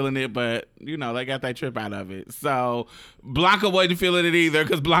wasn't feeling it, but they got that trip out of it. So Blanca wasn't feeling it either,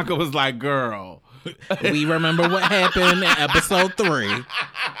 because Blanca was like, "Girl, we remember what happened in episode 3.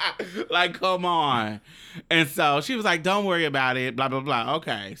 Like, come on." And so she was like, "Don't worry about it." Blah blah blah.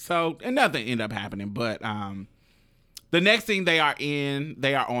 Okay, so and nothing ended up happening, but the next thing they are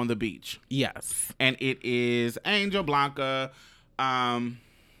on the beach. Yes. And it is Angel, Blanca,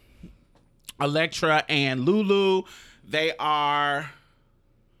 Electra, and Lulu. They are...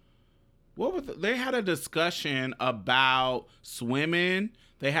 They had a discussion about swimming.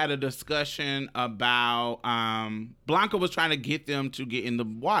 They had a discussion about... Blanca was trying to get them to get in the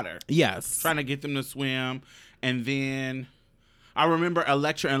water. Yes. Trying to get them to swim. And then I remember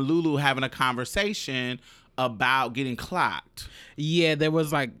Electra and Lulu having a conversation about getting clocked. Yeah, there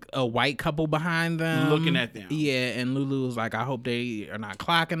was like a white couple behind them looking at them. Yeah, and Lulu was like, I hope they are not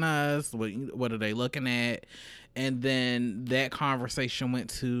clocking us. What are they looking at? And then that conversation went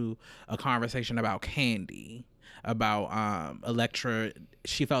to a conversation about Candy, about Electra.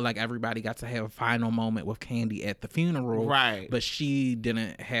 She felt like everybody got to have a final moment with Candy at the funeral, right? But she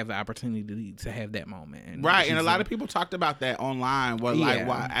didn't have the opportunity to have that moment, right? And a lot of people talked about that online.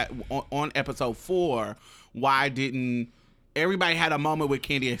 Why on episode 4? Why didn't everybody had a moment with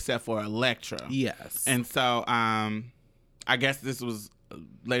Candy except for Electra? Yes. And so I guess this was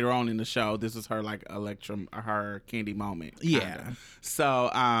later on in the show. This is her like Electra, her Candy moment. Kinda. Yeah. So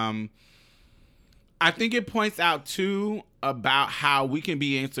I think it points out too about how we can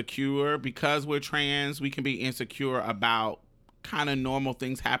be insecure because we're trans. We can be insecure about kind of normal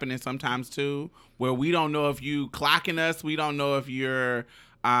things happening sometimes too, where we don't know if you clocking us. We don't know if you're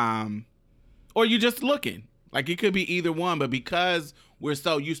or you're just looking. Like, it could be either one, but because we're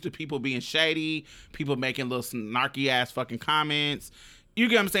so used to people being shady, people making little snarky ass fucking comments, You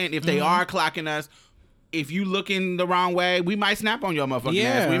get what I'm saying? If they are clocking us, if you looking the wrong way, we might snap on your motherfucking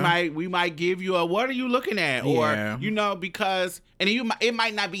ass. We might give you a, what are you looking at? Or, you know, because, and it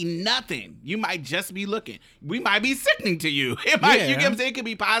might not be nothing. You might just be looking. We might be sickening to you. It might, you get what I'm saying? It could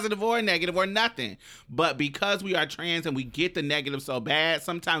be positive or negative or nothing. But because we are trans and we get the negative so bad,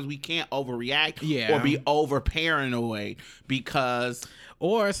 sometimes we can't overreact or be over paranoid because...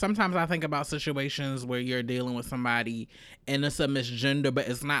 Or sometimes I think about situations where you're dealing with somebody and it's a misgender, but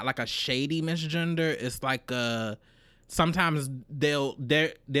it's not like a shady misgender. It's like sometimes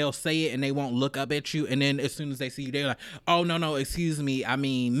they'll say it and they won't look up at you, and then as soon as they see you, they're like, "Oh no, excuse me, I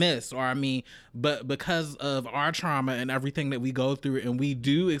mean miss," or I mean, but because of our trauma and everything that we go through, and we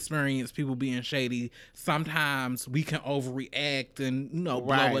do experience people being shady, sometimes we can overreact and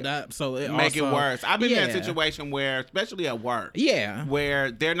blow it up. So it make it worse. I've been in a situation where, especially at work,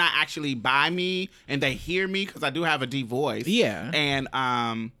 where they're not actually by me and they hear me because I do have a deep voice,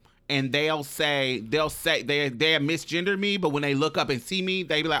 and they'll say they have misgendered me, but when they look up and see me,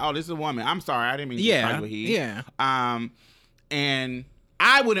 they be like, "Oh, this is a woman. I'm sorry, I didn't mean to fight with he." And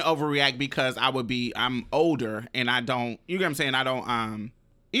I wouldn't overreact because I'm older and I don't. You get what I'm saying? I don't.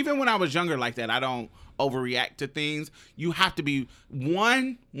 Even when I was younger like that, I don't overreact to things. You have to be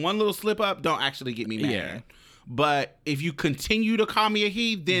one little slip up. Don't actually get me mad. Yeah. But if you continue to call me a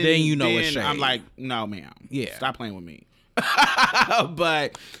he, then you know it's shade. I'm like, no, ma'am. Yeah, stop playing with me.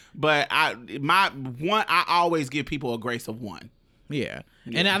 but I always give people a grace of one. Yeah.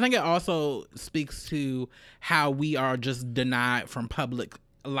 And I think it also speaks to how we are just denied from public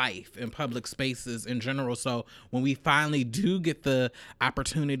life and public spaces in general. So when we finally do get the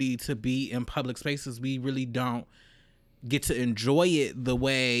opportunity to be in public spaces, we really don't get to enjoy it the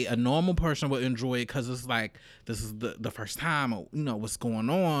way a normal person would enjoy it, because it's like, this is the first time, what's going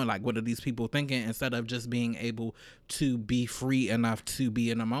on, like what are these people thinking, instead of just being able to be free enough to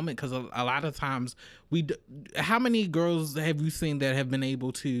be in a moment. Because a lot of times how many girls have you seen that have been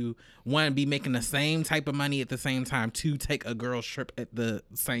able to, one, be making the same type of money at the same time, two, take a girl's trip at the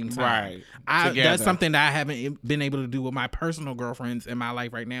same time? Right. That's something that I haven't been able to do with my personal girlfriends in my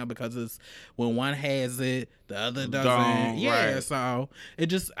life right now, because it's when one has it, the other doesn't. So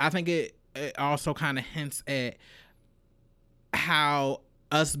I think it also kind of hints at how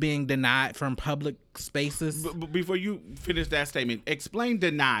us being denied from public spaces. Before you finish that statement, explain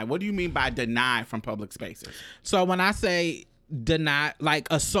deny. What do you mean by deny from public spaces? So when I say deny, like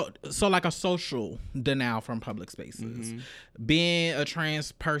a social denial from public spaces, being a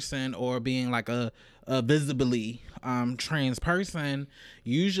trans person or being like a visibly trans person,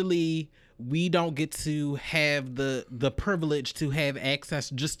 usually we don't get to have the privilege to have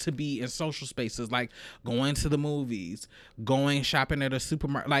access just to be in social spaces, like going to the movies, going shopping at a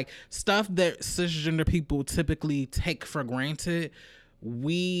supermarket, like stuff that cisgender people typically take for granted.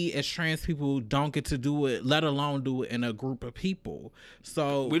 We as trans people don't get to do it, let alone do it in a group of people.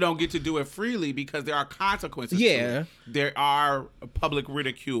 So we don't get to do it freely because there are consequences. Yeah. There are public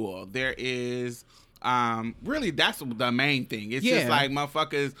ridicule. There is really, that's the main thing. It's just like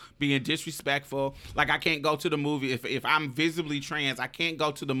motherfuckers being disrespectful. Like, I can't go to the movie if I'm visibly trans. I can't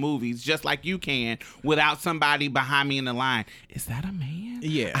go to the movies just like you can without somebody behind me in the line. Is that a man?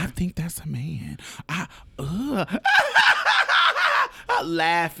 Yeah, I think that's a man.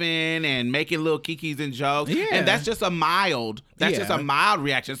 Laughing and making little kikis and jokes. Yeah. And that's just a mild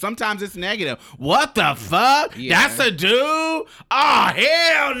reaction. Sometimes it's negative. What the fuck? Yeah. That's a dude? Oh,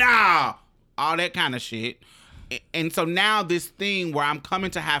 hell no. All that kind of shit. And so now this thing where I'm coming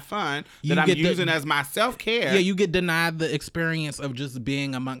to have fun that I'm using as my self-care. Yeah, you get denied the experience of just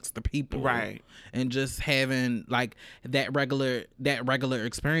being amongst the people. Right. And just having like that regular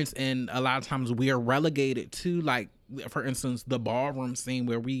experience. And a lot of times we are relegated to, like, for instance, the ballroom scene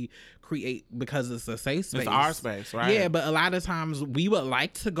where we create because it's a safe space. It's our space, right? Yeah, but a lot of times we would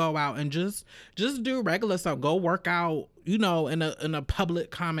like to go out and just do regular stuff, go work out, in a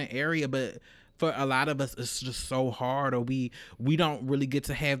public common area, but for a lot of us it's just so hard, or we don't really get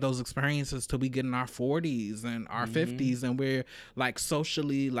to have those experiences till we get in our 40s and our 50s, and we're like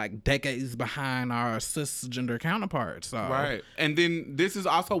socially like decades behind our cisgender counterparts. So. Right. And then this is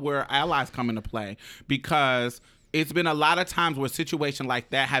also where allies come into play, because it's been a lot of times where situations like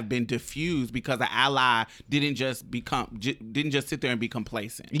that have been diffused because an ally didn't just sit there and be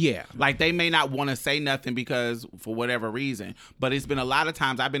complacent. Yeah. Like, they may not want to say nothing because for whatever reason, but it's been a lot of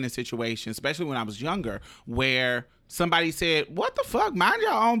times I've been in situations, especially when I was younger, where somebody said, what the fuck? Mind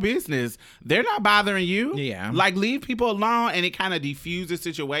your own business. They're not bothering you. Yeah. Like, leave people alone, and it kind of diffused the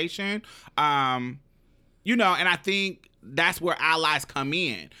situation. And I think that's where allies come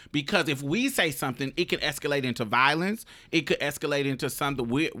in, because if we say something, it can escalate into violence. It could escalate into something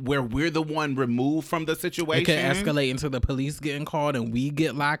where we're the one removed from the situation. It could escalate into the police getting called and we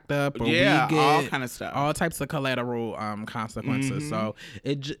get locked up, or we get all kind of stuff, all types of collateral consequences. So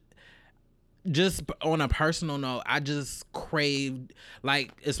it just on a personal note, I just craved,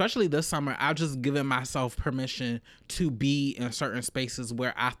 like, especially this summer, I've just given myself permission to be in certain spaces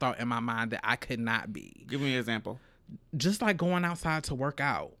where I thought in my mind that I could not be. Give me an example. Just like going outside to work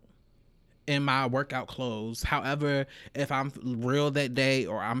out in my workout clothes. However, if I'm real that day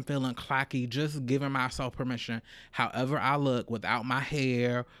or I'm feeling clacky, just giving myself permission, however I look, without my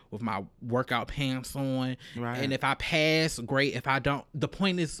hair, with my workout pants on. Right. And if I pass, great. If I don't, the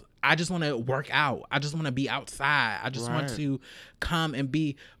point is, I just want to work out. I just want to be outside. I just want to come and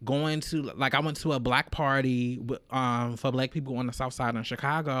be going to, like, I went to a black party for black people on the South Side in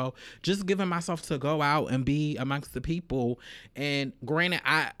Chicago, just giving myself to go out and be amongst the people. And granted,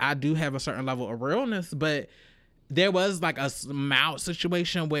 I do have a certain level of realness, but there was like a mild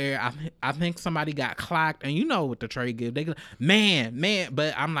situation where I think somebody got clocked, and you know what the trade give. They go, man,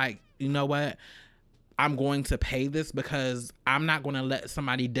 but I'm like, you know what? I'm going to pay this because I'm not going to let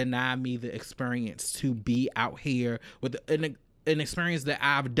somebody deny me the experience to be out here with an experience that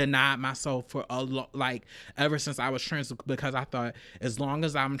I've denied myself for ever since I was trans, because I thought as long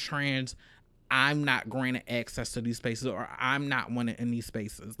as I'm trans, I'm not granted access to these spaces, or I'm not wanted in these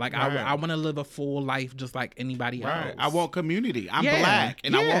spaces. Like, I want to live a full life just like anybody else. I want community. I'm black,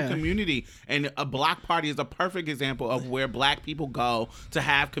 and I want community. And a block party is a perfect example of where black people go to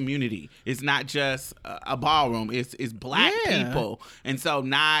have community. It's not just a ballroom. It's black people. And so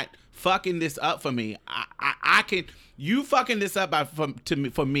not fucking this up for me. I can... You fucking this up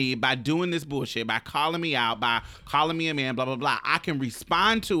for me by doing this bullshit, by calling me out, by calling me a man, blah, blah, blah. I can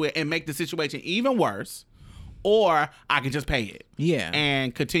respond to it and make the situation even worse, or I can just pay it. Yeah.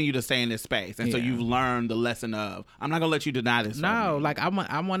 And continue to stay in this space. And so you've learned the lesson of, I'm not gonna let you deny this. No, like I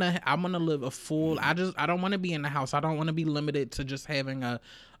wanna live a full, I don't wanna be in the house. I don't wanna be limited to just having a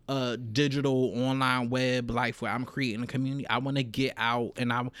digital online web life where I'm creating a community. I want to get out,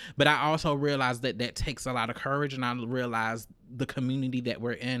 but I also realize that takes a lot of courage, and I realize the community that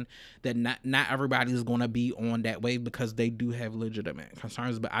we're in, that not everybody's going to be on that wave because they do have legitimate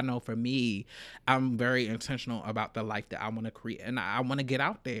concerns. But I know for me, I'm very intentional about the life that I want to create, and I want to get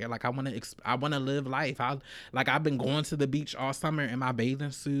out there. Like I want to live life. I've been going to the beach all summer in my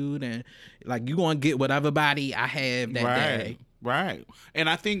bathing suit, and like you going to get whatever body I have that day. Right. And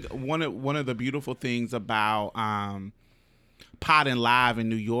I think one of the beautiful things about Pod and Live in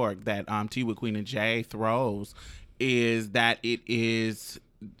New York that Tea with Queen and Jay throws is that it is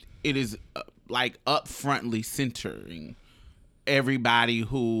like upfrontly centering everybody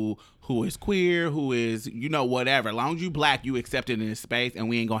who is queer, who is, whatever. As long as you black, you accepted in this space, and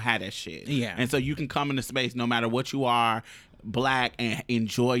we ain't gonna have that shit. Yeah. And so you can come into space no matter what you are, black, and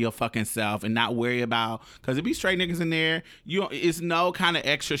enjoy your fucking self and not worry about, because it be straight niggas in there. It's no kind of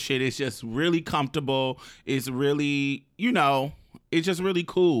extra shit. It's just really comfortable. It's really, it's just really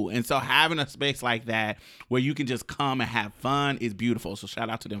cool. And so having a space like that where you can just come and have fun is beautiful. So shout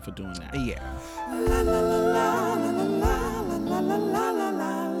out to them for doing that. Yeah.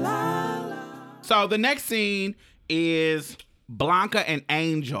 So the next scene is Blanca and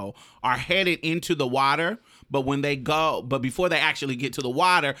Angel are headed into the water. But before they actually get to the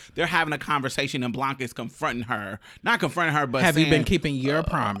water, they're having a conversation, and Blanca's confronting her. Not confronting her, but have saying, you been keeping your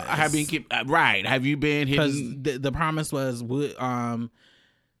promise? Have you been hitting? Because the promise was Blanca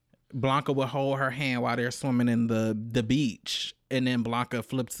would hold her hand while they're swimming in the beach, and then Blanca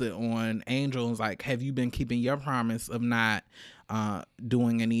flips it on Angel and is like, have you been keeping your promise of not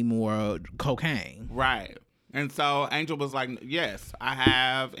doing any more cocaine? Right. And so Angel was like, yes, I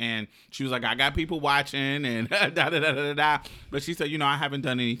have. And she was like, I got people watching and da-da-da-da-da. But she said, I haven't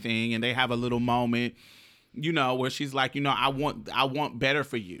done anything. And they have a little moment, where she's like, I want better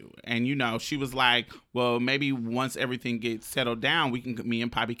for you. And, she was like, well, maybe once everything gets settled down, me and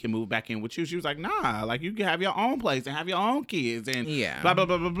Poppy can move back in with you. She was like, nah, like you can have your own place and have your own kids and blah, blah,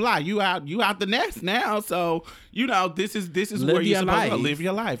 blah, blah, blah. You out the nest now. So, this is where you're supposed to live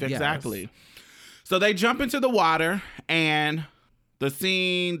your life. Exactly. Yes. So they jump into the water, and the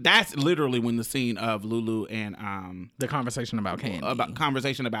scene, that's literally when the scene of Lulu and the conversation about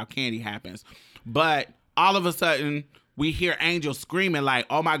Candy happens. But all of a sudden we hear Angel screaming like,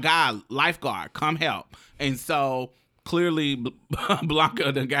 oh my God, lifeguard, come help. And so clearly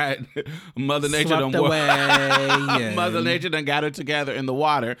Blanca done got Mother Nature Swept done away. Yeah. Mother Nature done got her together in the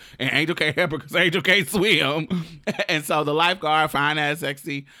water, and Angel can't help her because Angel can't swim. And so the lifeguard, fine ass,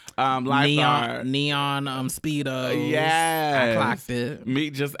 sexy lifeguard, neon Speedos. yes, I clocked it.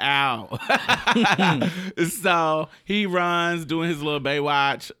 meat just out. So he runs doing his little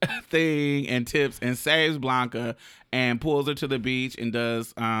Baywatch thing and tips and saves Blanca and pulls her to the beach and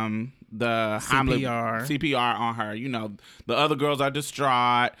does the CPR on her. You know, the other girls are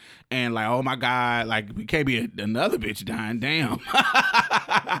distraught and like, oh my God, like we can't be another bitch dying, damn.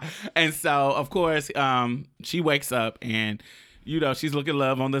 And so of course she wakes up and you know, she's looking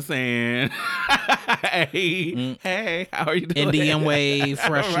love on the sand. Hey, how are you doing? Indian wave,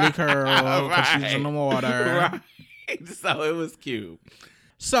 freshly curled, because she's in the water. Right. So it was cute.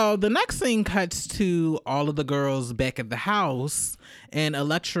 So the next scene cuts to all of the girls back at the house and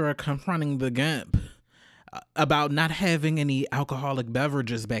Elektra confronting the Gimp about not having any alcoholic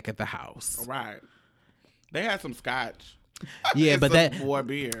beverages back at the house. Right. They had some scotch. Yeah, but that more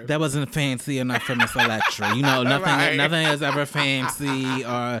beer. That wasn't fancy enough for Miss Elektra. You know, nothing Right. nothing is ever fancy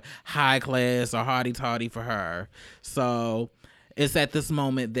or high class or hardy toddy for her. So it's at this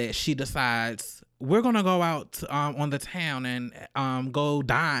moment that she decides we're gonna go out on the town and go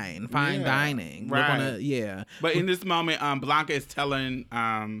dine, fine dining. Right. We're gonna But in this moment, Blanca is telling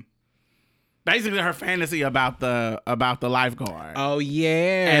basically her fantasy about the lifeguard. Oh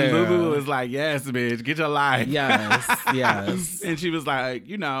yeah. And Lulu was like, "Yes, bitch, get your life." Yes. And she was like,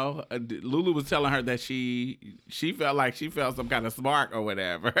 you know, Lulu was telling her that she felt like she felt some kind of spark or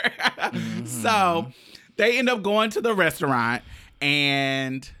whatever. Mm-hmm. So they end up going to the restaurant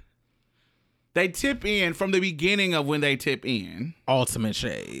and they tip in from the beginning of when they tip in. Ultimate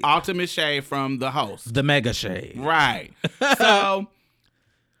shade. Ultimate shade from the host. The mega shade. Right. So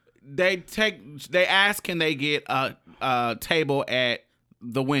they ask, can they get a table at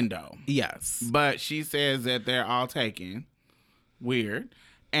the window? Yes. But she says that they're all taken. Weird.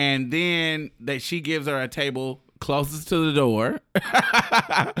 And then she gives her a table closest to the door.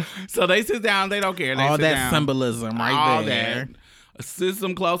 So they sit down. They don't care. They all sit that down. symbolism right all there. That. Sits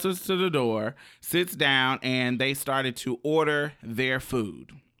them closest to the door, sits down, and they started to order their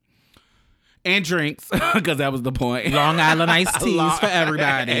food. And drinks, because that was the point. Long Island iced teas for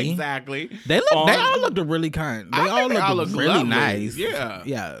everybody. Exactly. They all looked really kind. They all looked really lovely. nice. Yeah.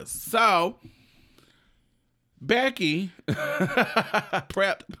 Yes. So Becky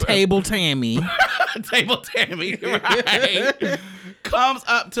prepped Table Tammy. Table Tammy, right? Comes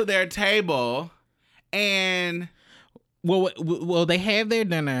up to their table and Well, they have their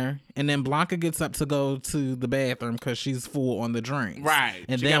dinner, and then Blanca gets up to go to the bathroom because she's full on the drinks. Right.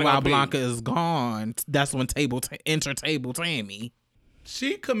 And She then gotta while go pee. Blanca is gone, that's when enter Table Tammy.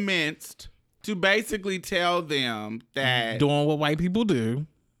 she commenced to basically tell them that Doing what white people do.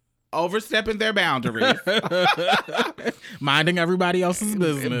 overstepping their boundaries, Minding everybody else's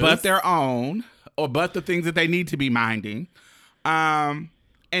business. but their own, or but the things that they need to be minding, and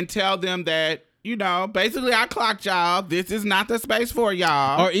tell them that, you know, basically I clocked y'all. This is not the space for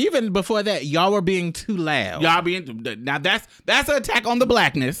y'all. Or even before that, y'all were being too loud. Y'all being now that's an attack on the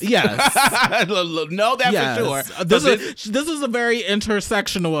blackness. Yes. Know that Yes. for sure. This is a very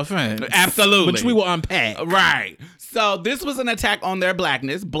intersectional offense. Absolutely. Which we will unpack. Right. So this was an attack on their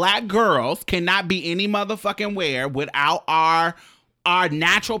blackness. Black girls cannot be any motherfucking where without our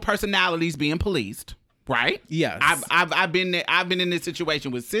natural personalities being policed. Right? Yes. I've been in this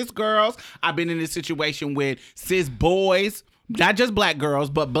situation with cis girls. I've been in this situation with cis boys. Not just black girls,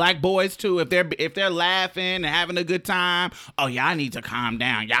 but black boys too. If they're laughing and having a good time, oh y'all need to calm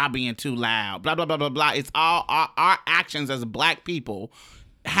down. Y'all being too loud. Blah blah blah blah blah. It's all our actions as black people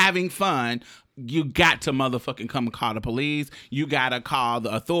having fun. You got to motherfucking come and call the police. You gotta call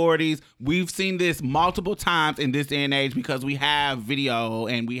the authorities. We've seen this multiple times in this day and age because we have video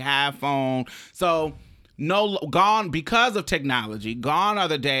and we have phone. So gone because of technology. Gone are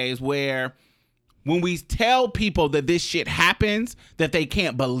the days where when we tell people that this shit happens, that they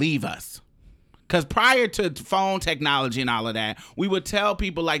can't believe us. Because prior to phone technology and all of that, we would tell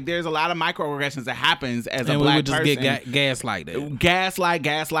people like there's a lot of microaggressions that happens as a black person. And we would just get gaslighted.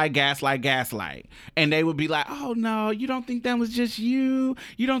 Gaslight. And they would be like, oh no, you don't think that was just you?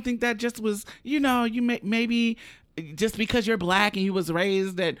 You don't think that just was, you know, you maybe just because you're black and you was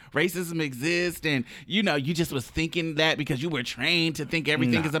raised that racism exists and, you know, you just was thinking that because you were trained to think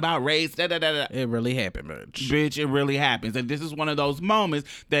everything is about race. It really happened, bitch. It really happens. And this is one of those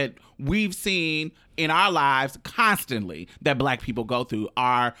moments that we've seen in our lives constantly that black people go through.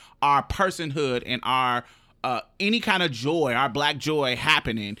 Our personhood and our any kind of joy, our black joy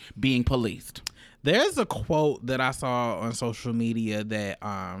happening, being policed. There's a quote that I saw on social media that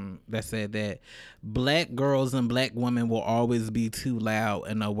that said that black girls and black women will always be too loud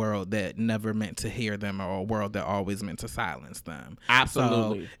in a world that never meant to hear them, or a world that always meant to silence them.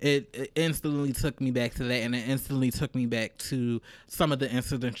 Absolutely. So it instantly took me back to that, and it instantly took me back to some of the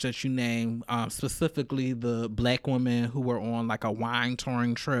incidents that you named, specifically the black women who were on like a wine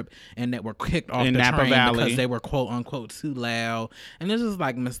touring trip and that were kicked off In the Napa train Valley. because they were quote unquote too loud. And this is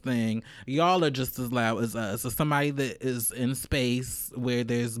like, Miss Thing, y'all are just as loud as us. As somebody that is in space where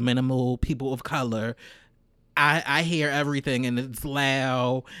there's minimal people of color, I hear everything, and it's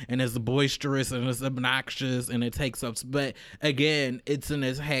loud and it's boisterous and it's obnoxious and it takes up. But again, it's an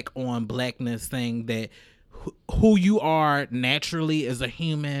attack on blackness, saying that who you are naturally as a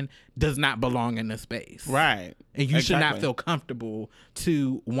human does not belong in this space. Right. And you should not Exactly. feel comfortable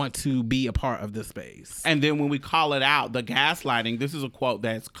to want to be a part of this space. And then when we call it out, the gaslighting, this is a quote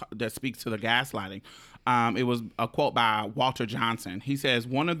that speaks to the gaslighting. It was a quote by Walter Johnson. He says,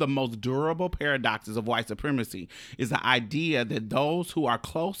 one of the most durable paradoxes of white supremacy is the idea that those who are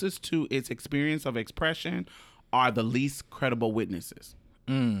closest to its experience of expression are the least credible witnesses.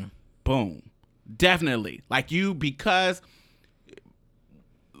 Boom. Definitely. Like you, because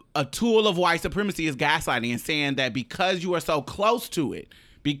a tool of white supremacy is gaslighting, and saying that because you are so close to it,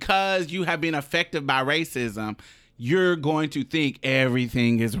 because you have been affected by racism, you're going to think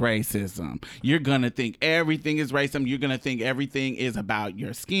everything is racism. You're going to think everything is racism. You're going to think everything is about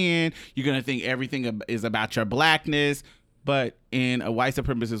your skin. You're going to think everything is about your blackness. But in a white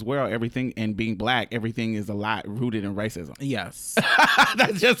supremacist world, everything, and being black, everything is a lot rooted in racism. Yes.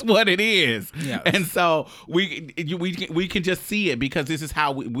 That's just what it is. Yes. And so we can just see it, because this is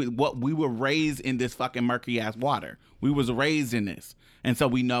how we were raised in this fucking murky ass water. We was raised in this. And so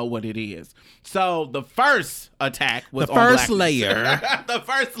we know what it is. So the first attack was The on first blackness. layer. The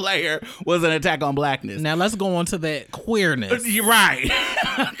first layer was an attack on blackness. Now let's go on to that queerness. You're right.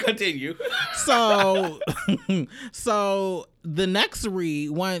 Continue. So so the next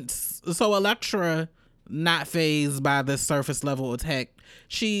read, so Elektra, not fazed by this surface level attack,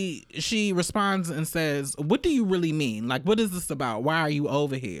 she responds and says, what do you really mean? Like, what is this about? Why are you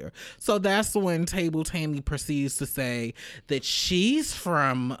over here? So that's when Table Tammy proceeds to say that she's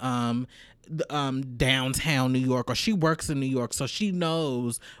from downtown New York, or she works in New York, so she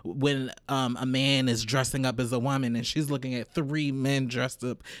knows when a man is dressing up as a woman, and she's looking at 3 men dressed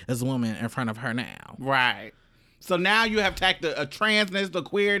up as women in front of her now. Right. So now you have attacked the transness, the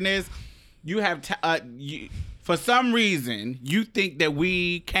queerness. You have for some reason you think that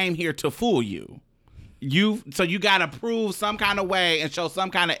we came here to fool you. So you got to prove some kind of way and show some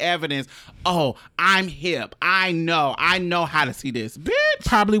kind of evidence. Oh, I'm hip. I know how to see this, bitch.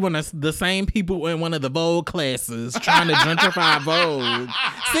 Probably one of the same people in one of the Vogue classes trying to gentrify Vogue.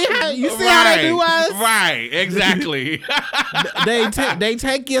 See how they do us? Right, exactly. They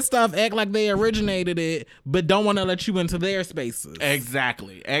take your stuff, act like they originated it, but don't want to let you into their spaces.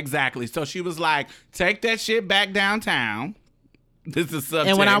 Exactly. So she was like, take that shit back downtown. This is subtext.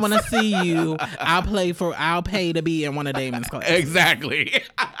 And when I want to see you, I'll pay to be in one of Damon's classes. Exactly.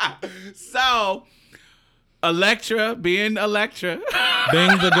 So, Elektra being Elektra,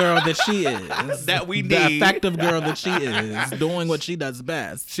 being the girl that she is, that we the need, effective girl that she is, doing what she does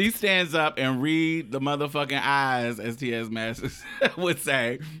best. She stands up and read the motherfucking eyes, as T.S. Masters would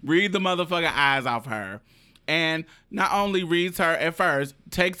say. Read the motherfucking eyes off her. And not only reads her at first,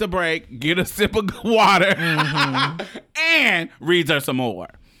 takes a break, get a sip of water, and reads her some more.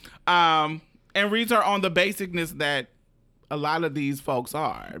 And reads her on the basicness that a lot of these folks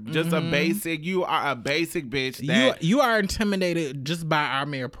are. Just a basic, you are a basic bitch. That, you are intimidated just by our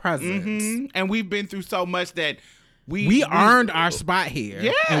mere presence. And we've been through so much that we earned our spot here.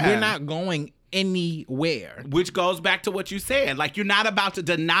 Yeah. And we're not going anywhere. Which goes back to what you said. Like, you're not about to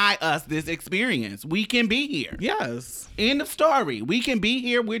deny us this experience. We can be here. Yes. End of story. We can be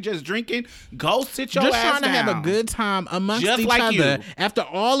here. We're just drinking. Go sit your ass down. Just trying to have a good time amongst Just each like other you. after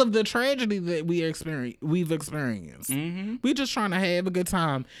all of the tragedy that we've experienced. We just trying to have a good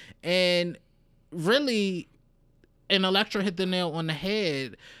time. And really, and Elektra hit the nail on the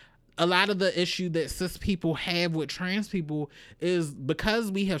head. A lot of the issue that cis people have with trans people is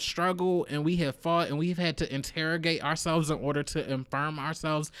because we have struggled and we have fought and we've had to interrogate ourselves in order to affirm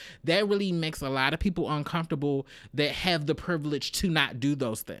ourselves. That really makes a lot of people uncomfortable that have the privilege to not do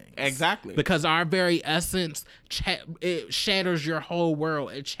those things. Exactly. Because our very essence, it shatters your whole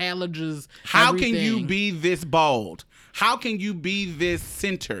world. It challenges How everything. can you be this bold? How can you be this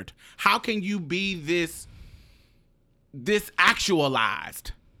centered? How can you be this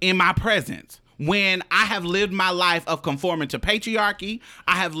actualized in my presence when I have lived my life of conforming to patriarchy.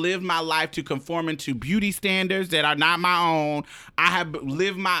 I have lived my life to conforming to beauty standards that are not my own. I have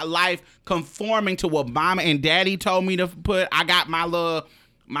lived my life conforming to what mama and daddy told me to put. I got my little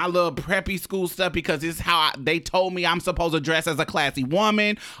preppy school stuff because it's how they told me I'm supposed to dress as a classy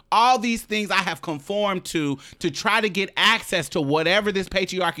woman. All these things I have conformed to try to get access to whatever this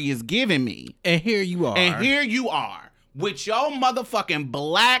patriarchy is giving me. And here you are. With your motherfucking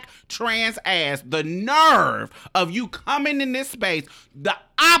black trans ass, the nerve of you coming in this space, the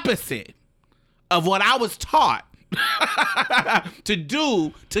opposite of what I was taught to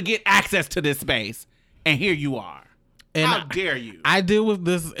do to get access to this space. And here you are. And how dare you? I deal with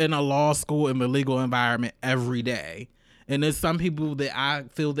this in a law school, in the legal environment every day. And there's some people that I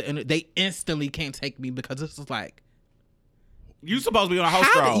feel that they instantly can't take me because it's just like, you supposed to be on a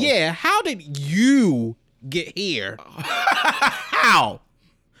host roll. How did you get here? How?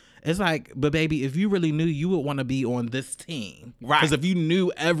 It's like, but baby, if you really knew, you would want to be on this team. Right. Because if you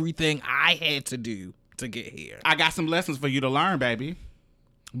knew everything I had to do to get here. I got some lessons for you to learn, baby.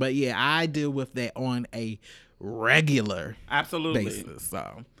 But yeah, I deal with that on a regular basis.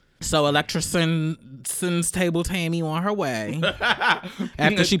 So Electra sends Table Tammy on her way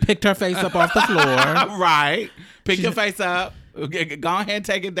after she picked her face up off the floor. Right. Pick your face up. Go ahead and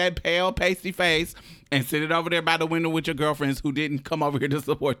take it, that pale, pasty face, and sit it over there by the window with your girlfriends who didn't come over here to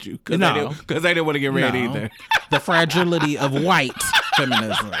support you. Because they didn't want to get ready either. The fragility of white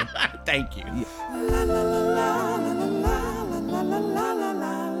feminism. Thank you.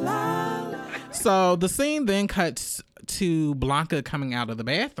 So the scene then cuts to Blanca coming out of the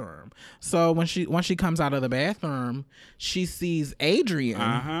bathroom. So when she comes out of the bathroom, she sees Adrian.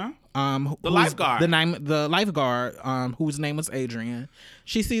 The lifeguard. The lifeguard, whose name was Adrian.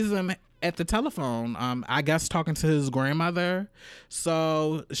 She sees him at the telephone, I guess talking to his grandmother.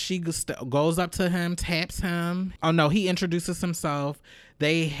 So she goes up to him, taps him. Oh no, he introduces himself.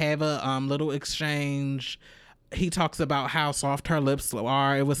 They have a little exchange. He talks about how soft her lips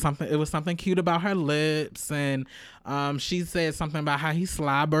are. It was something cute about her lips, and she said something about how he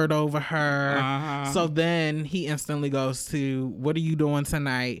slobbered over her. So then he instantly goes to, "What are you doing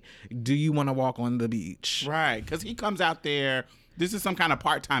tonight? Do you want to walk on the beach?" Right, because he comes out there. This is some kind of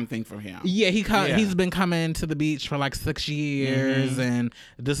part-time thing for him. Yeah, he's been coming to the beach for like 6 years, and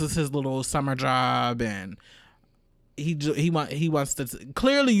this is his little summer job, and he wants to.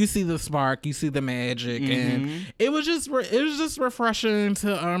 Clearly, you see the spark, you see the magic, and it was just refreshing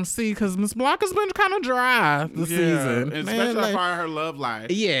to see, because Miss Blanca's been kind of dry this season, especially for her love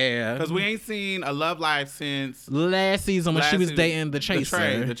life. Yeah, because we ain't seen a love life since last season when she was dating the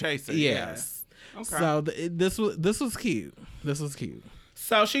Chaser. The Chaser. Yes. Yeah. Okay. So this was cute. This was cute.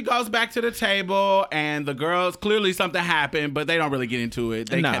 So she goes back to the table, and the girls, clearly something happened, but they don't really get into it.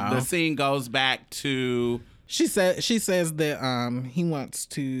 The scene goes back to. She says that he wants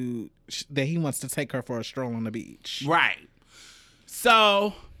to take her for a stroll on the beach. Right.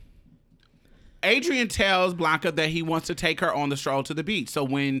 So Adrian tells Blanca that he wants to take her on the stroll to the beach. So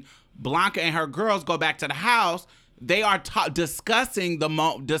when Blanca and her girls go back to the house, they are discussing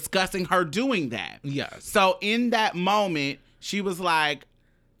her doing that. Yes. So in that moment, she was like,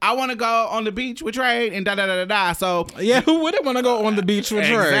 I want to go on the beach with Trey and da-da-da-da-da. So yeah, who wouldn't want to go on the beach with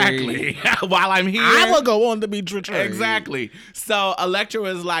Trey? Exactly. While I'm here. I will go on the beach with Trey. Exactly. So Electra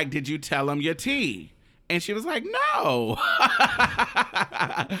was like, did you tell him your tea? And she was like, no.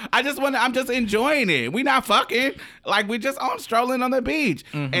 I'm just enjoying it. We not fucking. Like, we just on strolling on the beach.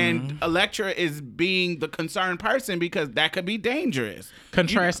 And Electra is being the concerned person because that could be dangerous.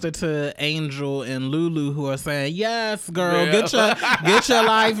 Contrasted to Angel and Lulu, who are saying, yes, girl, get your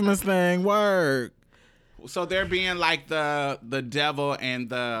life, Miss Thing, work. So they're being like the devil and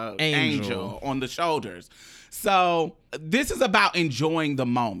the angel on the shoulders. So this is about enjoying the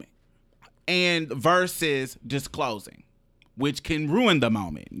moment. And versus disclosing, which can ruin the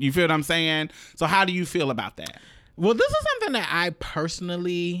moment. You feel what I'm saying? So how do you feel about that? Well, this is something that I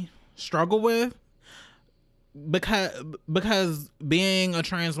personally struggle with because being a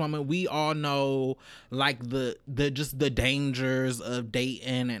trans woman, we all know like the dangers of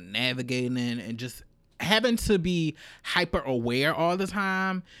dating and navigating and just having to be hyper aware all the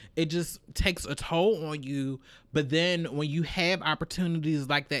time. It just takes a toll on you. But then when you have opportunities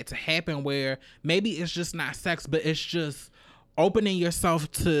like that to happen, where maybe it's just not sex, but it's just opening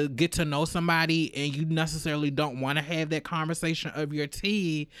yourself to get to know somebody, and you necessarily don't want to have that conversation of your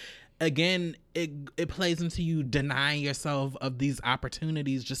tea, again, it plays into you denying yourself of these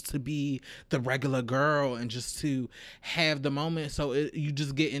opportunities just to be the regular girl and just to have the moment. So you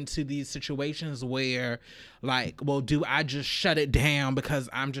just get into these situations where, like, well, do I just shut it down because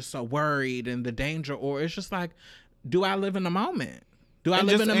I'm just so worried and the danger, or it's just like, do I live in the moment? Do I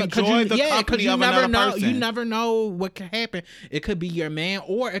live in a enjoy the company of another person? You never know what could happen. It could be your man,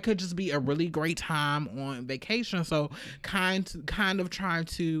 or it could just be a really great time on vacation. So kind of trying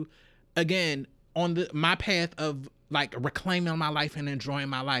to, again, on my path of like reclaiming my life and enjoying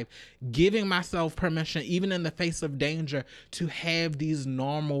my life, giving myself permission, even in the face of danger, to have these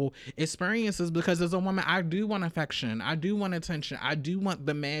normal experiences. Because as a woman, I do want affection, I do want attention, I do want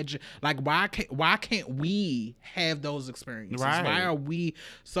the magic. Like, why can't we have those experiences? Right. Why are we?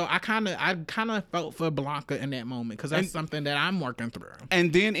 So I kind of felt for Blanca in that moment, because that's something that I'm working through.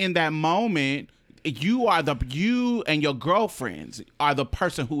 And then in that moment, you and your girlfriends are the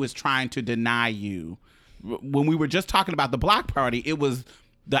person who is trying to deny you. When we were just talking about the block party, it was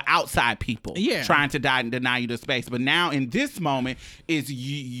the outside people trying to deny you the space. But now in this moment, is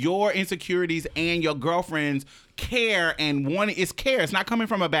your insecurities and your girlfriend's care, and it's care. It's not coming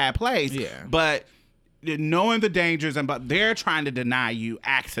from a bad place. Yeah. But knowing the dangers, but they're trying to deny you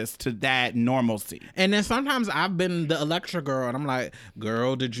access to that normalcy. And then sometimes I've been the Electra girl, and I'm like,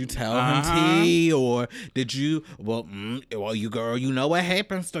 girl, did you tell him T, or did you? Well, you girl, you know what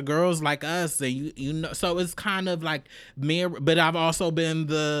happens to girls like us, and you know. So it's kind of like me, but I've also been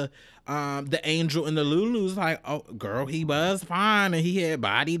the Angel and the Lulu's, like, oh, girl, he was fine and he had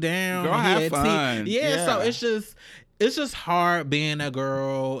body down. Girl, have fun. Yeah, so it's just hard being a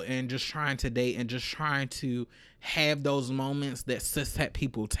girl and just trying to date and just trying to have those moments that cishet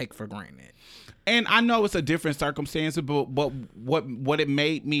people take for granted. And I know it's a different circumstance, but what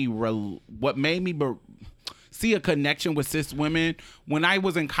made me see a connection with cis women when I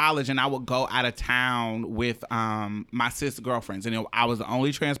was in college and I would go out of town with my cis girlfriends, and I was the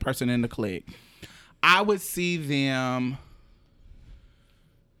only trans person in the clique. I would see them,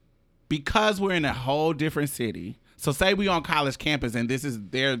 because we're in a whole different city. So say we on college campus and this is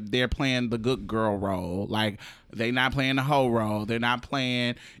they're playing the good girl role. Like, they not playing the hoe role. They're not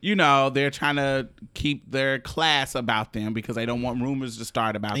playing, they're trying to keep their class about them because they don't want rumors to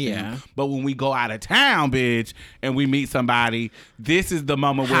start about them. But when we go out of town, bitch, and we meet somebody, this is the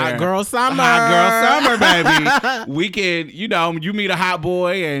moment where Hot girl summer, baby. We can, you meet a hot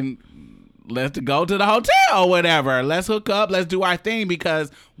boy and let's go to the hotel or whatever. Let's hook up. Let's do our thing, because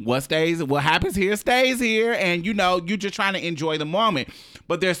what happens here stays here. And you're just trying to enjoy the moment.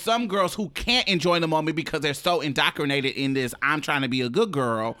 But there's some girls who can't enjoy the moment because they're so indoctrinated in this I'm trying to be a good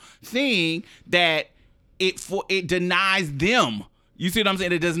girl thing that it denies them. You see what I'm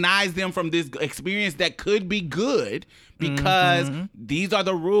saying? It denies them from this experience that could be good, because these are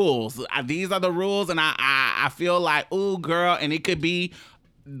the rules. These are the rules. And I feel like, ooh, girl, and it could be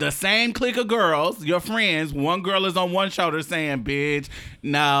the same clique of girls, your friends. One girl is on one shoulder saying, bitch,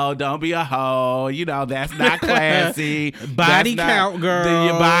 no, don't be a hoe. That's not classy. Body count, girl.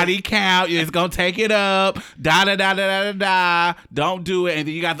 Your body count. It's going to take it up. Da. Don't do it. And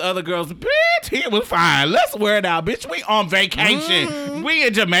then you got the other girls, bitch, here was fine. Let's wear it out, bitch. We on vacation. We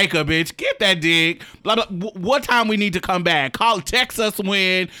in Jamaica, bitch. Get that dick. Blah, blah. What time we need to come back? Text us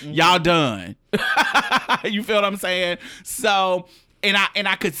when y'all done. You feel what I'm saying? So... And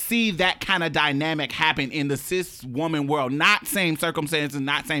I could see that kind of dynamic happen in the cis woman world. Not same circumstances,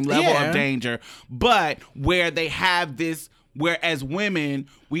 not same level of danger, but where they have this, where as women,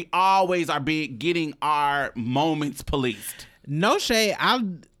 we always are getting our moments policed. No shade.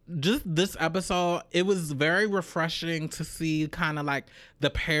 Just this episode, it was very refreshing to see kind of like the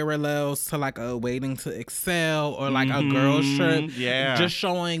parallels to like a Waiting to Excel or like a girls trip. Yeah. Just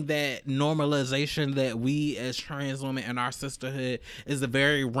showing that normalization that we as trans women in our sisterhood is a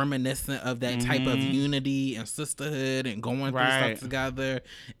very reminiscent of that type of unity and sisterhood and going through stuff together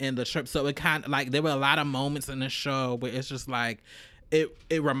in the trip. So it kind of like, there were a lot of moments in the show where it's just like,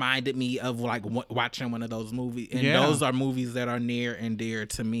 It reminded me of like watching one of those movies, and those are movies that are near and dear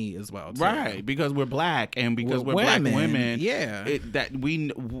to me as well, too. Right? Because we're black, and because we're black women, that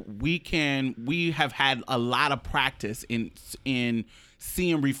we have had a lot of practice in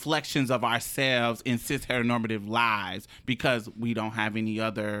seeing reflections of ourselves in cis heteronormative lives, because we don't have any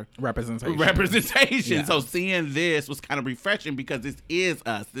other representation. Yeah. So seeing this was kind of refreshing, because this is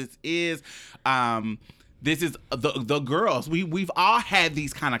us. This is this is the girls. We've all had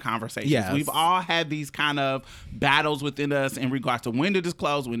these kind of conversations. Yes. We've all had these kind of battles within us in regards to when to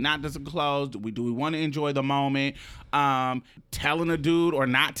disclose, when not to disclose. Do we want to enjoy the moment? Telling a dude or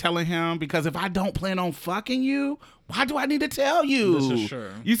not telling him, because if I don't plan on fucking you, why do I need to tell you? This is true.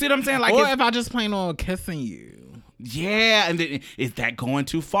 You see what I'm saying? Like, or if I just plan on kissing you. Yeah, and then, is that going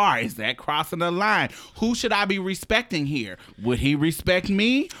too far? Is that crossing the line? Who should I be respecting here? Would he respect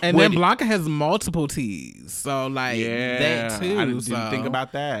me? And then Blanca has multiple T's, so like that too. I didn't think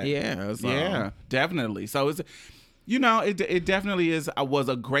about that. Yeah, so. Yeah, definitely. So it's, it definitely was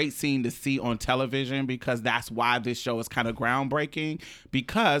a great scene to see on television, because that's why this show is kind of groundbreaking,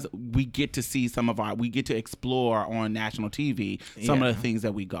 because we get to see we get to explore on national TV some of the things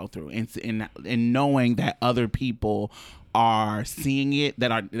that we go through, and knowing that other people are seeing it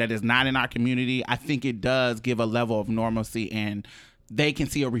that is not in our community. I think it does give a level of normalcy, and they can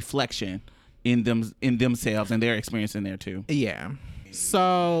see a reflection in themselves and their experience in there too. Yeah.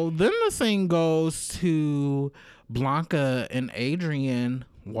 So then the scene goes to Blanca and Adrian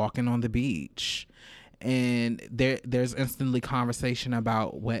walking on the beach, and there's instantly conversation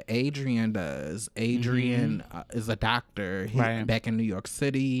about what Adrian does. Adrian is a doctor. He's back in New York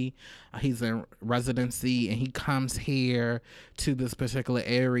City. He's in residency, and he comes here to this particular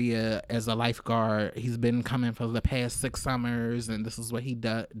area as a lifeguard. He's been coming for the past 6 summers, and this is what he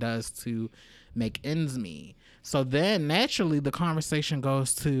does to make ends meet. So then naturally the conversation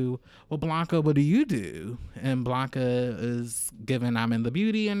goes to, well, Blanca, what do you do? And Blanca is given, I'm in the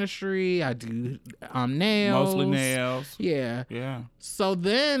beauty industry. I do nails. Mostly nails. Yeah. Yeah. So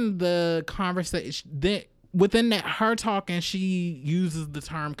then the conversation, within that, her talking, she uses the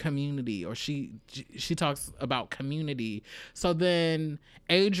term community, or she talks about community. So then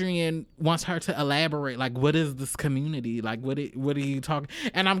Adrian wants her to elaborate, like, what is this community? Like, what are you talking?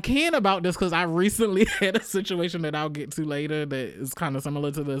 And I'm keen about this because I recently had a situation that I'll get to later that is kind of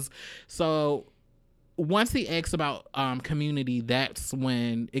similar to this. So once he asks about community, that's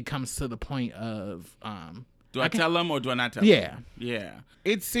when it comes to the point of do I tell him or do I not tell him? Yeah. Yeah.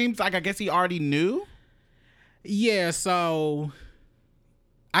 It seems like, I guess he already knew. Yeah, so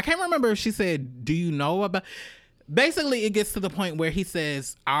I can't remember if she said, do you know about... Basically, it gets to the point where he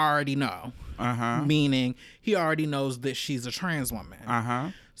says, I already know. Meaning, he already knows that she's a trans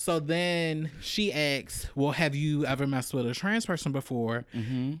woman. So then she asks, well, have you ever messed with a trans person before?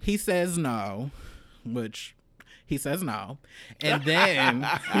 He says no, which... He says no. And then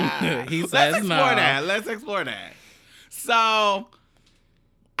he says no. Let's explore that. So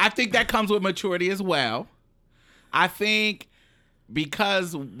I think that comes with maturity as well. I think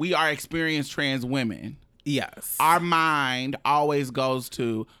because we are experienced trans women, yes, our mind always goes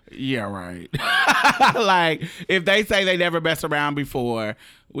to, yeah, right. Like, if they say they never messed around before,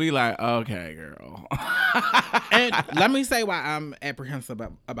 we like, okay, girl. And let me say why I'm apprehensive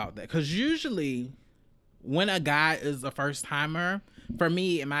about that. Because usually when a guy is a first timer, for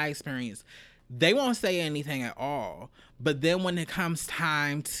me, in my experience, they won't say anything at all. But then when it comes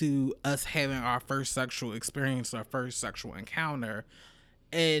time to us having our first sexual experience, our first sexual encounter,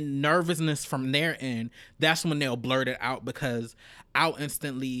 and nervousness from their end, that's when they'll blurt it out, because I'll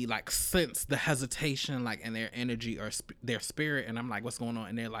instantly like sense the hesitation like in their energy or their spirit, and I'm like, what's going on?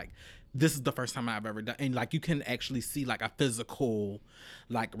 And they're like, this is the first time I've ever done, and like you can actually see like a physical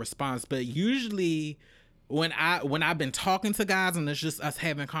like response. But usually when I've been talking to guys and it's just us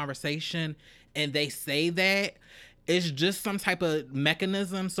having conversation and they say that, it's just some type of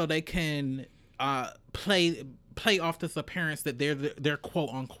mechanism so they can play off this appearance that they're quote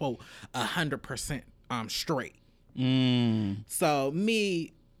unquote 100% straight. So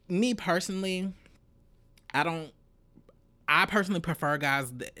me personally, I personally prefer guys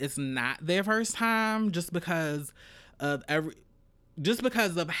that it's not their first time, just because of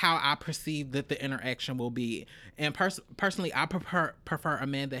how I perceive that the interaction will be. And personally, I prefer a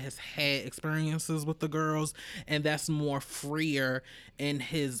man that has had experiences with the girls and that's more freer in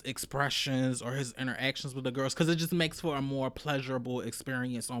his expressions or his interactions with the girls, because it just makes for a more pleasurable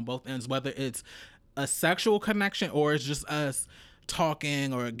experience on both ends, whether it's a sexual connection or it's just us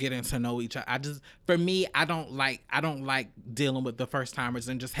talking or getting to know each other. For me, I don't like dealing with the first timers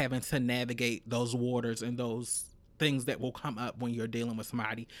and just having to navigate those waters and those things that will come up when you're dealing with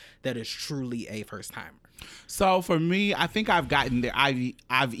somebody that is truly a first timer. So for me, I think I've gotten there.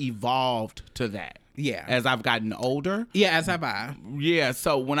 I've evolved to that. Yeah. As I've gotten older. Yeah, as have I. Yeah.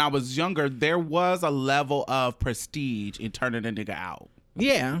 So when I was younger, there was a level of prestige in turning a nigga out.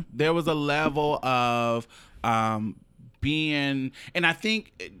 Yeah. There was a level of being, and I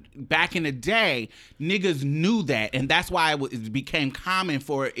think back in the day, niggas knew that, and that's why it became common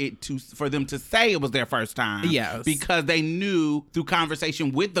for them to say it was their first time. Yes, because they knew through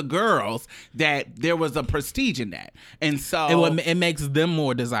conversation with the girls that there was a prestige in that, and so it makes them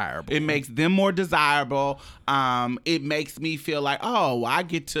more desirable. It makes them more desirable. It makes me feel like, oh, I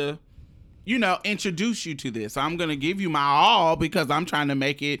get to, introduce you to this. I'm going to give you my all because I'm trying to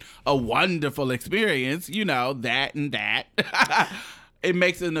make it a wonderful experience, that and that. It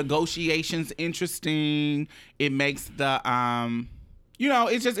makes the negotiations interesting. It makes the,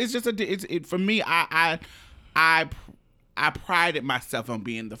 for me, I prided myself on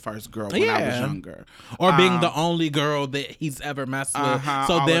being the first girl when I was younger. Or being the only girl that he's ever messed with.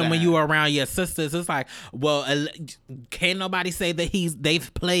 So then when you were around your sisters, it's like, well, can't nobody say that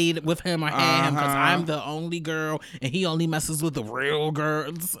they've played with him or had him because I'm the only girl and he only messes with the real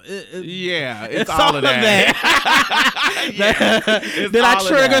girls. It's all of that. Did I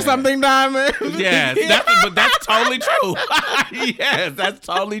trigger something, Diamond? Yes, but that's totally true. Yes, that's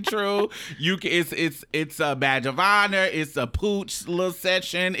totally true. It's a badge of honor. It's a pooch little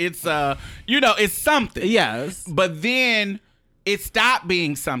session. It's it's something. Yes. But then it stopped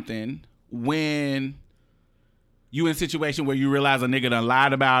being something when you in a situation where you realize a nigga done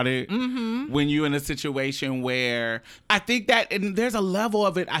lied about it. Mm-hmm. When you in a situation where I think that, and there's a level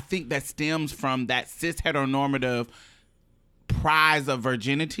of it, I think that stems from that cis heteronormative prize of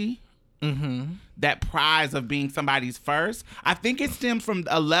virginity. Mm-hmm. That prize of being somebody's first. I think it stems from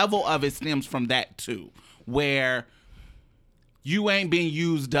a level of it stems from that too, where you ain't been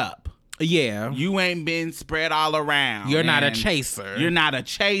used up. Yeah. You ain't been spread all around. You're not a chaser. You're not a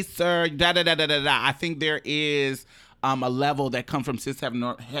chaser. I think there is a level that comes from cis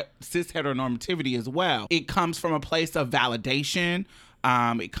heteronormativity as well. It comes from a place of validation.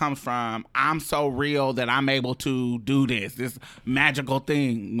 It comes from, I'm so real that I'm able to do this magical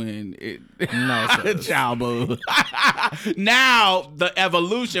thing when child boo. Now the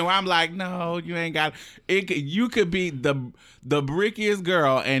evolution where I'm like, no, you ain't got it. You could be the brickiest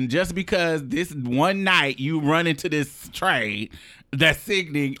girl, and just because this one night you run into this trade that's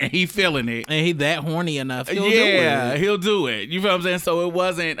sickening and he feeling it, and he that horny enough, he'll do it. You feel what I'm saying? So it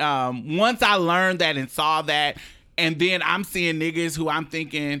wasn't. Once I learned that and saw that. And then I'm seeing niggas who I'm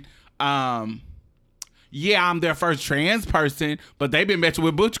thinking, I'm their first trans person, but they've been matching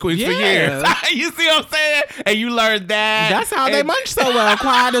with butch queens for years. You see what I'm saying? And you learned that. That's how they munch so well.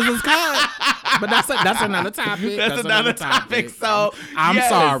 Quiet as it's cut. But that's another topic. That's another topic. So I'm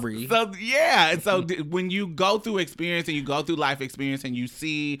sorry. So So when you go through experience and you go through life experience and you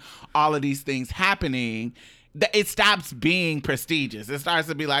see all of these things happening, it stops being prestigious. It starts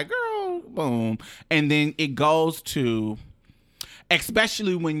to be like, girl, boom. And then it goes to,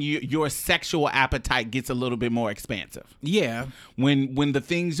 especially when your sexual appetite gets a little bit more expansive. Yeah.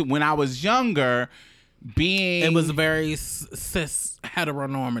 When I was younger, it was very cis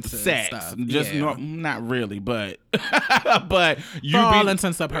heteronormative sex stuff. Just not really, but for all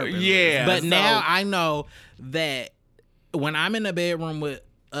intents and purposes. Yeah. But now I know that when I'm in a bedroom with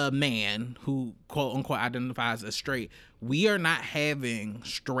a man who quote unquote identifies as straight, we are not having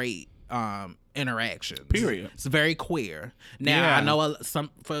straight interactions. Period. It's very queer. Now I know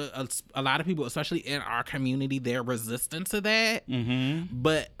for a lot of people, especially in our community, they're resistant to that. Mm-hmm.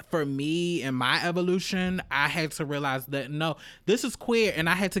 But for me and my evolution, I had to realize that no, this is queer, and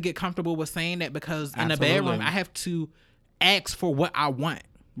I had to get comfortable with saying that because in a bedroom, I have to ask for what I want.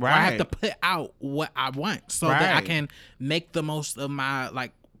 Right. Or I have to put out what I want so that I can make the most of my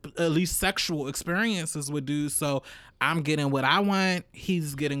at least sexual experiences with dudes. So I'm getting what I want.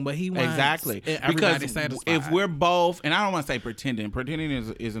 He's getting what he wants. Exactly. Everybody's satisfied. If we're both, and I don't want to say pretending. Pretending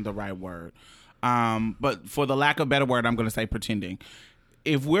isn't the right word. But for the lack of a better word, I'm going to say pretending.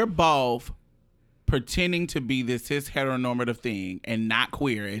 If we're both pretending to be this cis heteronormative thing and not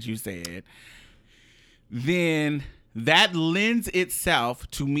queer, as you said, then that lends itself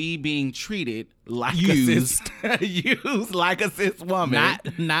to me being treated like used like a cis woman,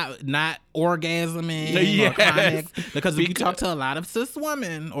 not orgasming or climax. Because if you talk to a lot of cis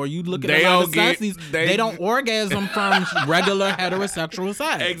women or you look at a lot of sissies, they don't orgasm from regular heterosexual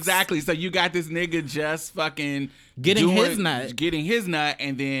sex. Exactly. So you got this nigga just fucking getting his nut,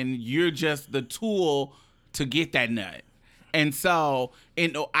 and then you're just the tool to get that nut. And so,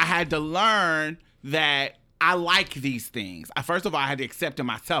 I had to learn that I like these things. First of all, I had to accept in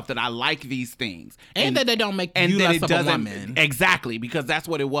myself that I like these things. And that they don't make you less of a woman. Exactly, because that's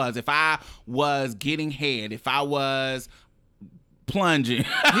what it was. If I was getting head, if I was plunging,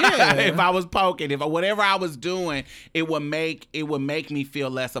 if I was poking, whatever I was doing, it would make me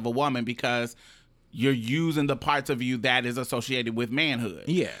feel less of a woman because you're using the parts of you that is associated with manhood.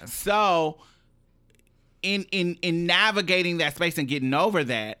 Yeah. So in navigating that space and getting over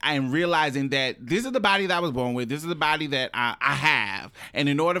that, I am realizing that this is the body that I was born with. This is the body that I have. And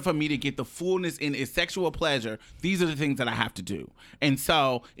in order for me to get the fullness in its sexual pleasure, these are the things that I have to do. And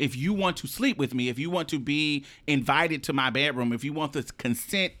so if you want to sleep with me, if you want to be invited to my bedroom, if you want to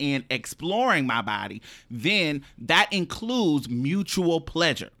consent in exploring my body, then that includes mutual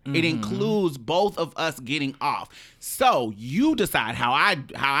pleasure. Mm-hmm. It includes both of us getting off. So you decide how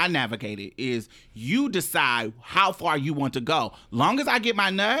I navigate it is you decide how far you want to go. Long as I get my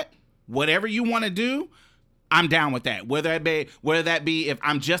nut, whatever you want to do, I'm down with that. Whether that be if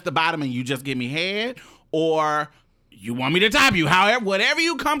I'm just the bottom and you just give me head, or you want me to top you, however, whatever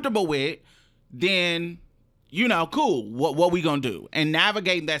you comfortable with, then cool. What we gonna do? And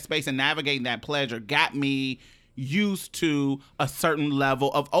navigating that space and navigating that pleasure got me used to a certain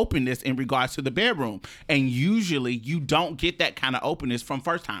level of openness in regards to the bedroom. And usually you don't get that kind of openness from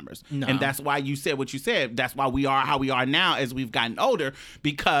first timers. No. And that's why you said what you said. That's why we are how we are now as we've gotten older,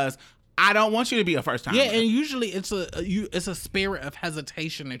 because I don't want you to be a first timer. Yeah, and usually it's a spirit of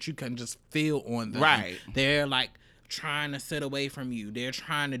hesitation that you can just feel on them. Right. They're like trying to sit away from you. They're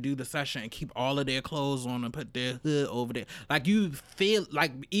trying to do the session and keep all of their clothes on and put their hood over there. Like you feel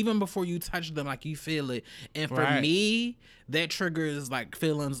like even before you touch them, like you feel it. And for me, that triggers like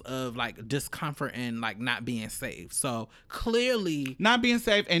feelings of like discomfort and like not being safe. So clearly not being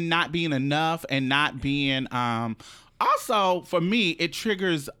safe and not being enough and not being also for me it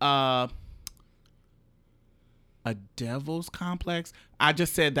triggers a devil's complex. I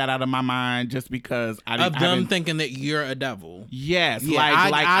just said that out of my mind just because thinking that you're a devil. Yes, yeah,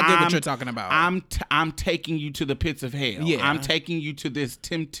 I get what you're talking about. I'm taking you to the pits of hell. Yeah. I'm taking you to this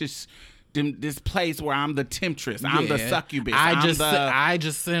this place where I'm the temptress. I'm the succubus. I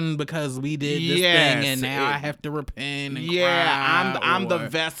just sinned because we did this thing, and now I have to repent. And cry, I'm the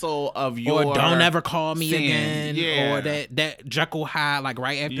vessel of your. Or don't ever call me sin. Again. Yeah. Or that Jekyll Hyde, like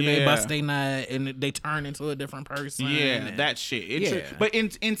right after they bust their nut and they turn into a different person. Yeah, that shit. But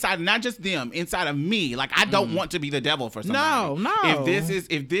inside, not just them, inside of me, like I don't want to be the devil for somebody. No.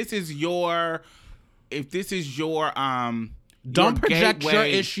 If this is your don't project your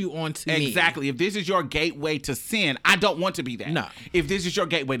issue onto me. Exactly. If this is your gateway to sin, I don't want to be that. No. If this is your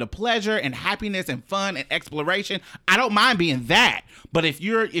gateway to pleasure and happiness and fun and exploration, I don't mind being that. But if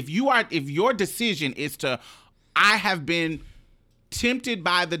your decision is to, I have been tempted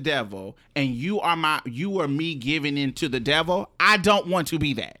by the devil and you are me giving into the devil, I don't want to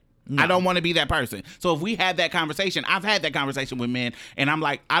be that. No. I don't want to be that person. So if we had that conversation, I've had that conversation with men and I'm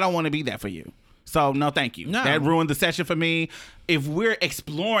like, I don't want to be that for you. So no, thank you. No. That ruined the session for me. If we're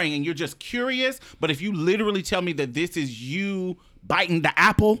exploring and you're just curious, but if you literally tell me that this is you biting the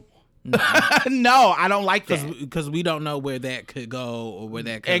apple, no, I don't like that. Because we don't know where that could go or where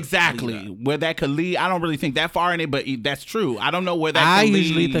that could lead. Where that could lead. I don't really think that far in it, but that's true. I don't know where that could lead. I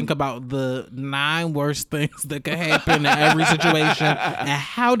usually think about the 9 worst things that could happen in every situation and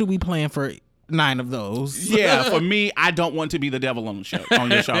how do we plan for 9 of those. Yeah, for me, I don't want to be the devil on your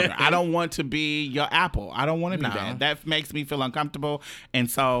shoulder. I don't want to be your apple. I don't want to be that. That makes me feel uncomfortable. And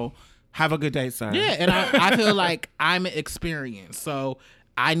so, have a good day, sir. Yeah, and I feel like I'm experienced. So,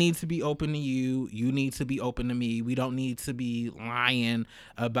 I need to be open to you. You need to be open to me. We don't need to be lying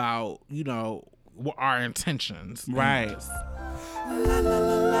about, our intentions. Right.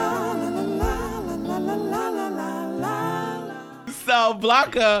 So,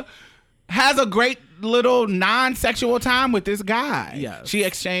 Blanca has a great little non-sexual time with this guy. Yes. She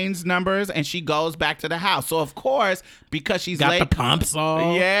exchanged numbers and she goes back to the house. So of course, because she's got late, the pumps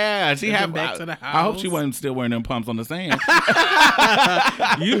on. Yeah, she had back to the house. I hope she wasn't still wearing them pumps on the sand.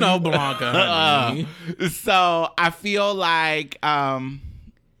 Blanca, honey. So I feel like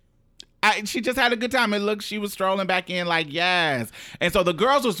she just had a good time. It looked she was strolling back in like yes, and so the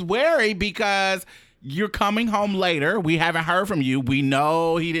girls was wary because you're coming home later. We haven't heard from you. We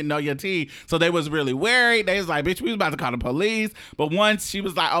know he didn't know your tea. So they was really worried. They was like, bitch, we was about to call the police. But once she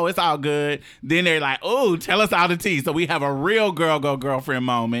was like, oh, it's all good. Then they're like, oh, tell us all the tea. So we have a real girlfriend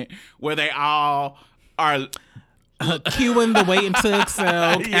moment where they all are cueing the wait until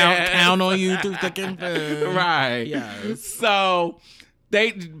Excel, count on you through thick and thin. Right. Yes. So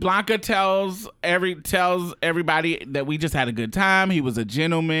Blanca tells everybody that we just had a good time. He was a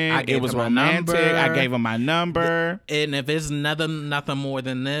gentleman. It was romantic. I gave him my number. And if it's nothing more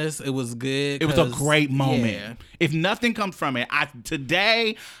than this, it was good. It was a great moment. Yeah. If nothing comes from it,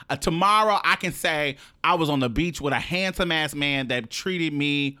 tomorrow I can say I was on the beach with a handsome ass man that treated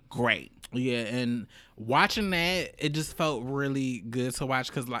me great. Yeah, and watching that, it just felt really good to watch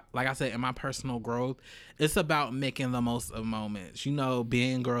because, like I said, in my personal growth, it's about making the most of moments. You know,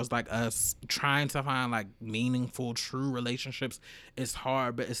 being girls like us, trying to find like meaningful, true relationships is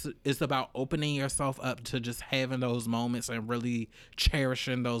hard, but it's about opening yourself up to just having those moments and really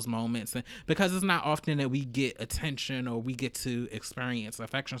cherishing those moments. And because it's not often that we get attention or we get to experience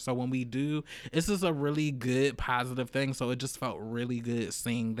affection, so when we do, this is a really good, positive thing. So it just felt really good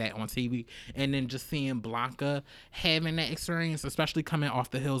seeing that on TV, and then just seeing Blanca having that experience, especially coming off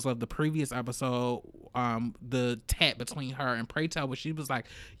the heels of the previous episode, the tap between her and Pray Tell, where she was like,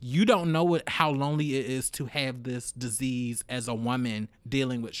 you don't know how lonely it is to have this disease as a woman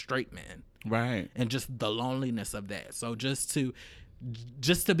dealing with straight men. Right. And just the loneliness of that. So just to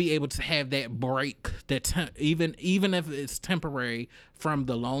be able to have that break, that even if it's temporary, from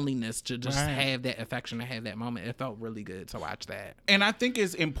the loneliness to just have that affection and have that moment, it felt really good to watch that. And I think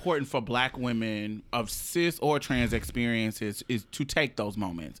it's important for Black women of cis or trans experiences is to take those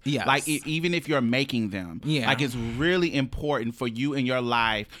moments. Yes. Like even if you're making them. Yeah. Like it's really important for you in your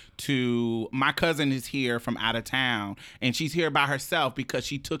life to. My cousin is here from out of town, and she's here by herself because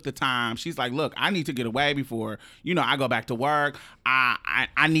she took the time. She's like, look, I need to get away before I go back to work.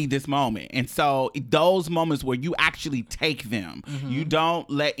 I need this moment. And so those moments where you actually take them, you don't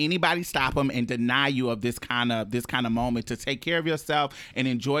let anybody stop them and deny you of this kind of moment, to take care of yourself and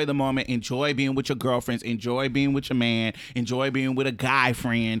enjoy the moment, enjoy being with your girlfriends, enjoy being with your man, enjoy being with a guy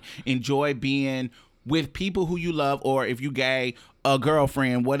friend, enjoy being with people who you love, or if you gay, a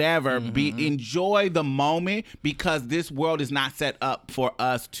girlfriend, whatever. Enjoy the moment, because this world is not set up for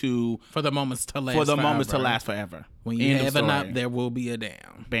us for the moments to last forever. When you have an up, there will be a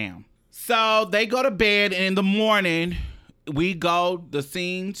down. Bam. So they go to bed, and in the morning, the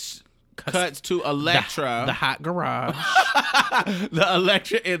scene cuts to Elektra. The hot garage. The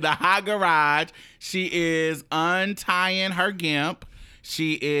Elektra in the hot garage. She is untying her gimp.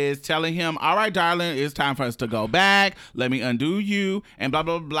 She is telling him, all right, darling, it's time for us to go back. Let me undo you, and blah,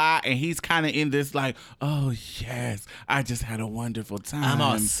 blah, blah. And he's kind of in this like, oh, yes, I just had a wonderful time. I'm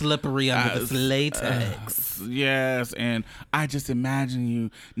all slippery under this latex. Yes, and I just imagine you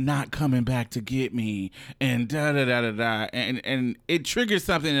not coming back to get me, and da-da-da-da-da. And it triggers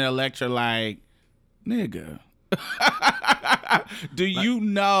something in Elektra like, nigga. Do you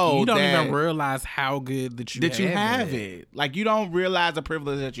know you don't even realize how good that you have it. Like, you don't realize the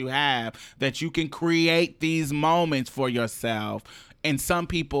privilege that you have, that you can create these moments for yourself. And some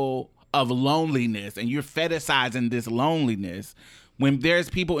people of loneliness, and you're fetishizing this loneliness, when there's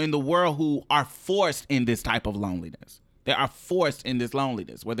people in the world who are forced in this type of loneliness. They are forced in this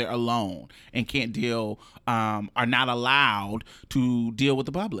loneliness where they're alone and can't deal, are not allowed to deal with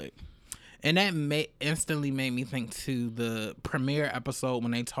the public. And that instantly made me think to the premiere episode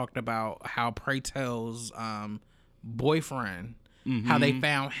when they talked about how Pray Tell's boyfriend, how they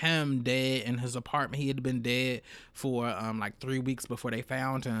found him dead in his apartment. He had been dead for like 3 weeks before they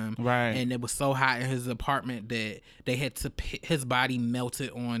found him. Right. And it was so hot in his apartment that they had to his body melted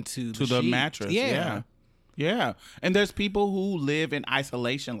onto the mattress. Yeah. And there's people who live in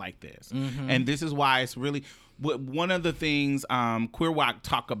isolation like this. And this is why it's really... One of the things Queer WOC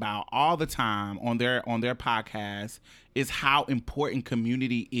talk about all the time on their podcast is how important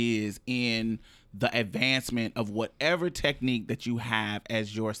community is in the advancement of whatever technique that you have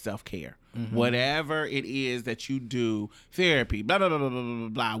as your self-care. Whatever it is that you do, therapy, blah, blah, blah, blah, blah,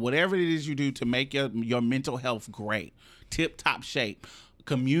 blah, whatever it is you do to make your mental health great, tip-top shape,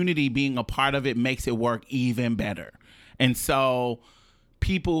 community being a part of it makes it work even better. And so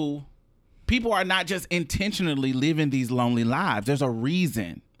people are not just intentionally living these lonely lives. There's a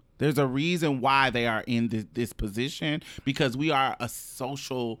reason. There's a reason why they are in this position, because we are a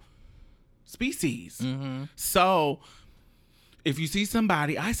social species. So if you see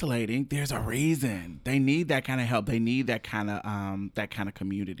somebody isolating, there's a reason. They need that kind of help. They need that kind of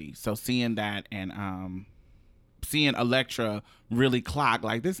community. So seeing that and seeing Elektra really clock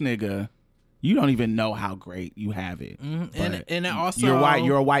like, this nigga, you don't even know how great you have it. And it also,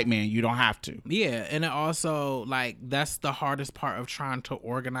 you're a white man. You don't have to. Yeah, and it also, like, that's the hardest part of trying to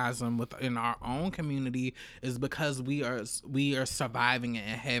organize them within our own community, is because we are surviving it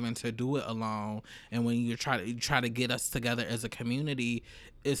and having to do it alone. And when you try to get us together as a community,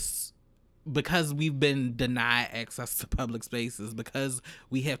 it's because we've been denied access to public spaces, because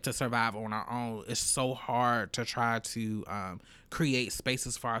we have to survive on our own. It's so hard to try to create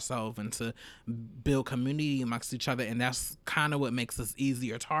spaces for ourselves and to build community amongst each other. And that's kind of what makes us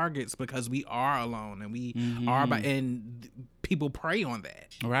easier targets, because we are alone and we are and people prey on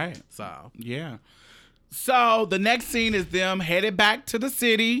that. Right. So yeah. So the next scene is them headed back to the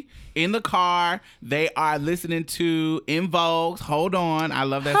city in the car. They are listening to En Vogue's Hold On. I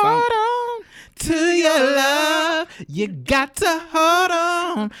love that song. Hold on to your love. You got to hold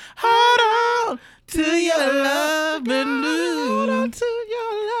on. Hold on to your love. And hold on to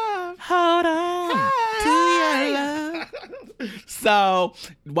your love. Hold on to your love. So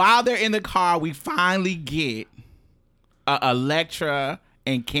while they're in the car, we finally get a Elektra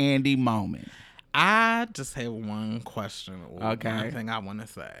and Kandi moment. I just have one question. Okay. One thing I want to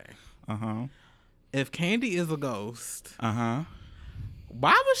say. Uh-huh. If Kandi is a ghost, Uh-huh.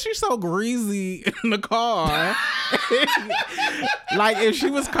 why was she so greasy in the car? Like, if she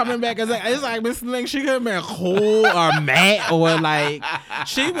was coming back, it's like Miss Thing, she could have been cool or matte, or like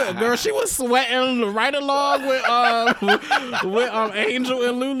she was sweating right along with Angel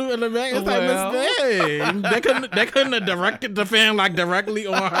and Lulu in the back. It's like Miss Thing. They couldn't have directed the fan like directly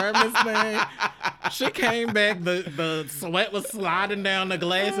on her, Miss Thing. She came back, the sweat was sliding down the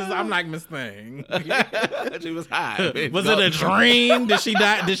glasses. I'm like, Miss Thing. She was high. Was it a dream? Did she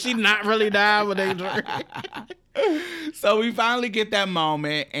die? Did she not really die when they dream? So we finally get that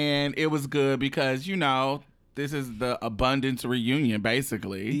moment, and it was good because, you know, this is the Abundance reunion,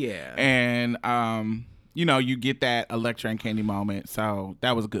 basically. Yeah. And, you know, you get that Elektra and Kandi moment. So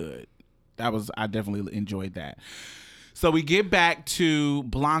that was good. I definitely enjoyed that. So we get back to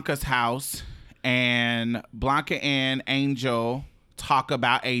Blanca's house, and Blanca and Angel talk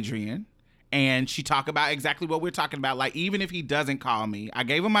about Adrian. And she talked about exactly what we're talking about. Like, even if he doesn't call me, I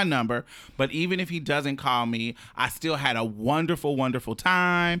gave him my number, but even if he doesn't call me, I still had a wonderful, wonderful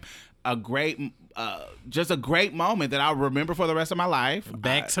time. Just a great moment that I'll remember for the rest of my life.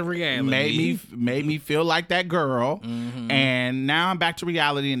 Back to reality. Made me feel like that girl. Mm-hmm. And now I'm back to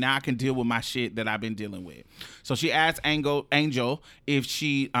reality, and now I can deal with my shit that I've been dealing with. So she asked Angel if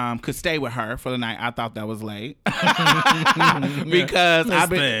she could stay with her for the night. I thought that was late. Because I've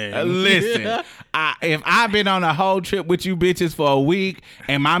been listen. If I've been on a whole trip with you bitches for a week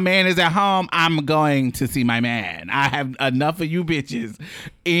and my man is at home, I'm going to see my man. I have enough of you bitches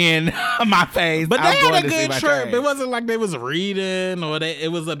in my face. But they had a good trip. It wasn't like they was reading or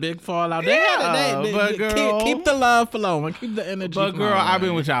it was a big fallout. But girl, keep the love flowing. Keep the energy flowing. But girl, I've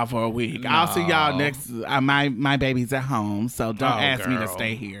been with y'all for a week. No. I'll see y'all next. My baby's at home, so don't ask me to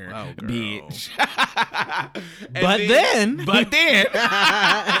stay here, bitch. But then,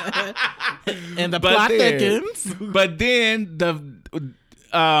 and the plot thickens. But then there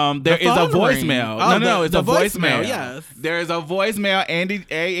is a voicemail. No, it's a voicemail. Yes, there is a voicemail.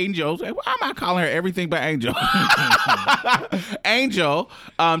 Angel. Why am I calling her everything but Angel? Angel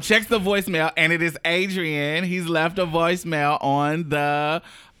checks the voicemail, and it is Adrian. He's left a voicemail on the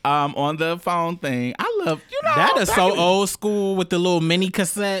phone thing. I love, that is so old school with the little mini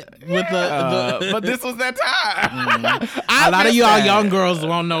cassette with the but this was that time. A lot of y'all young girls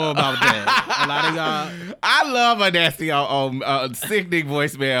won't know about that. A lot of y'all. I love a nasty old sickening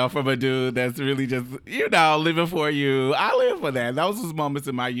voicemail from a dude that's really just living for you. I live for that. Those was moments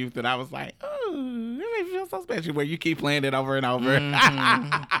in my youth that I was like, oh, it makes me feel so special where you keep playing it over and over.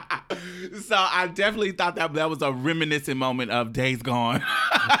 Mm-hmm. So I definitely thought that was a reminiscent moment of days gone.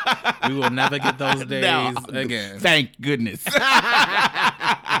 We will never get those days again. Thank goodness.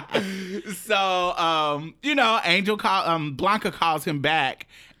 So, Blanca calls him back,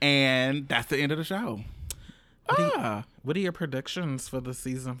 and that's the end of the show. What are your predictions for the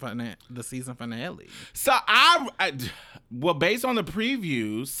season finale? So well, based on the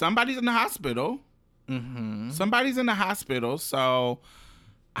previews, somebody's in the hospital. Mm-hmm. Somebody's in the hospital. So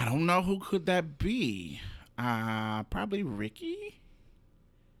I don't know who could that be. Probably Ricky.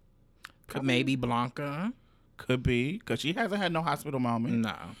 Maybe Blanca. Could be, because she hasn't had no hospital moment.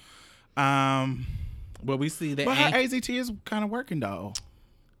 No. Well, we see that. But her AZT is kind of working though.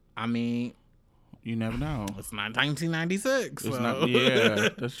 I mean, you never know. It's not 1996. It's not. Yeah,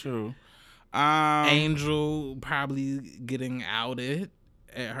 that's true. Angel probably getting outed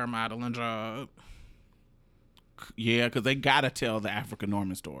at her modeling job. Yeah, because they gotta tell the African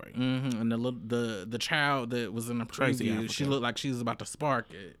Norman story. Mm-hmm. And the child that was in the preview, she looked like she was about to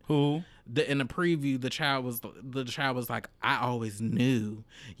spark it. Who? In the preview, the child was like, I always knew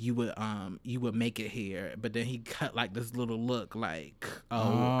you would make it here, but then he cut like this little look like,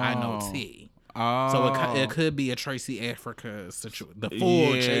 I know T. Oh. So it could be a Tracy Africa situation, the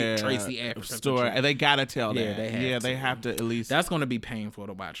full Tracy Africa story. Situation. They gotta tell that. They have to at least. That's going to be painful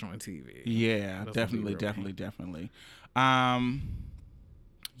to watch on TV. Yeah, definitely. I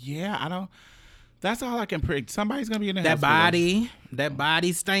don't. That's all I can predict. Somebody's gonna be in the hospital. That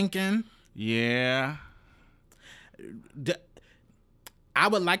body stinking. Yeah. I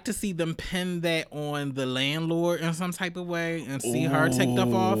would like to see them pin that on the landlord in some type of way and see her take the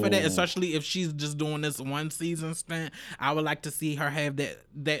fall for that, especially if she's just doing this one season stint. I would like to see her have that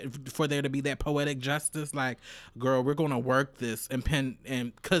for there to be that poetic justice. Like, girl, we're going to work this and pin.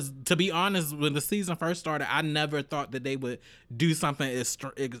 And because to be honest, when the season first started, I never thought that they would do something as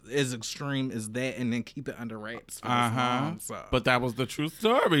extreme as that and then keep it under wraps. So. But that was the true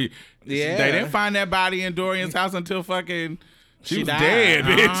story. Yeah. They didn't find that body in Dorian's house until fucking... She was died. dead,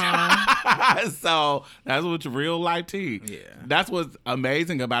 bitch. So that's what's real life tea. Yeah. That's what's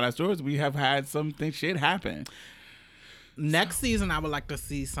amazing about our stories. We have had something shit happen. Next season, I would like to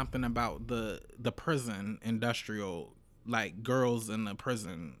see something about the prison industrial, like girls in the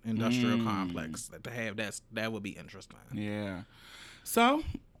prison industrial complex. To have that would be interesting. Yeah. So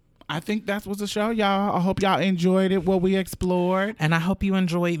I think that was the show, y'all. I hope y'all enjoyed it, what we explored. And I hope you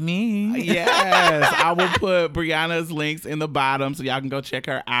enjoyed me. Yes. I will put Brianna's links in the bottom so y'all can go check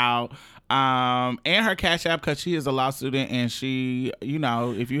her out. And her Cash App, because she is a law student and she,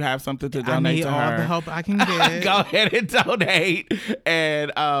 if you have something to donate to her. I need all the help I can get. Go ahead and donate.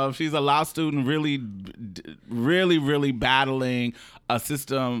 And she's a law student really, really battling a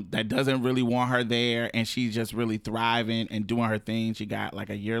system that doesn't really want her there, and she's just really thriving and doing her thing. She got like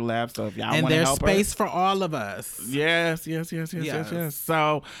a year left, so if y'all want to help her. And there's space for all of us. Yes.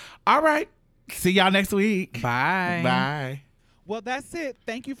 So, all right. See y'all next week. Bye. Bye. Well, that's it.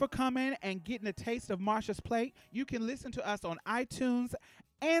 Thank you for coming and getting a taste of Marsha's Plate. You can listen to us on iTunes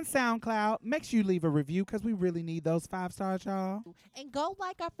and SoundCloud. Make sure you leave a review because we really need those 5 stars, y'all. And go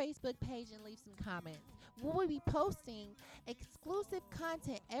like our Facebook page and leave some comments. We'll be posting exclusive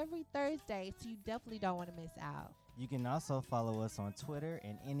content every Thursday, so you definitely don't want to miss out. You can also follow us on Twitter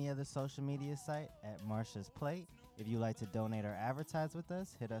and any other social media site at Marsha's Plate. If you'd like to donate or advertise with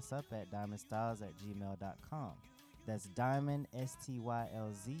us, hit us up at diamondstyles@gmail.com. That's diamond,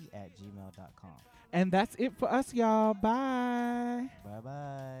 STYLZ@gmail.com. And that's it for us, y'all. Bye.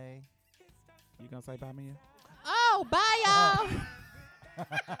 Bye-bye. You gonna say bye, Mia? Oh, bye, y'all.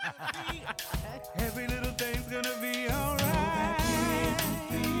 Every little thing's gonna be alright.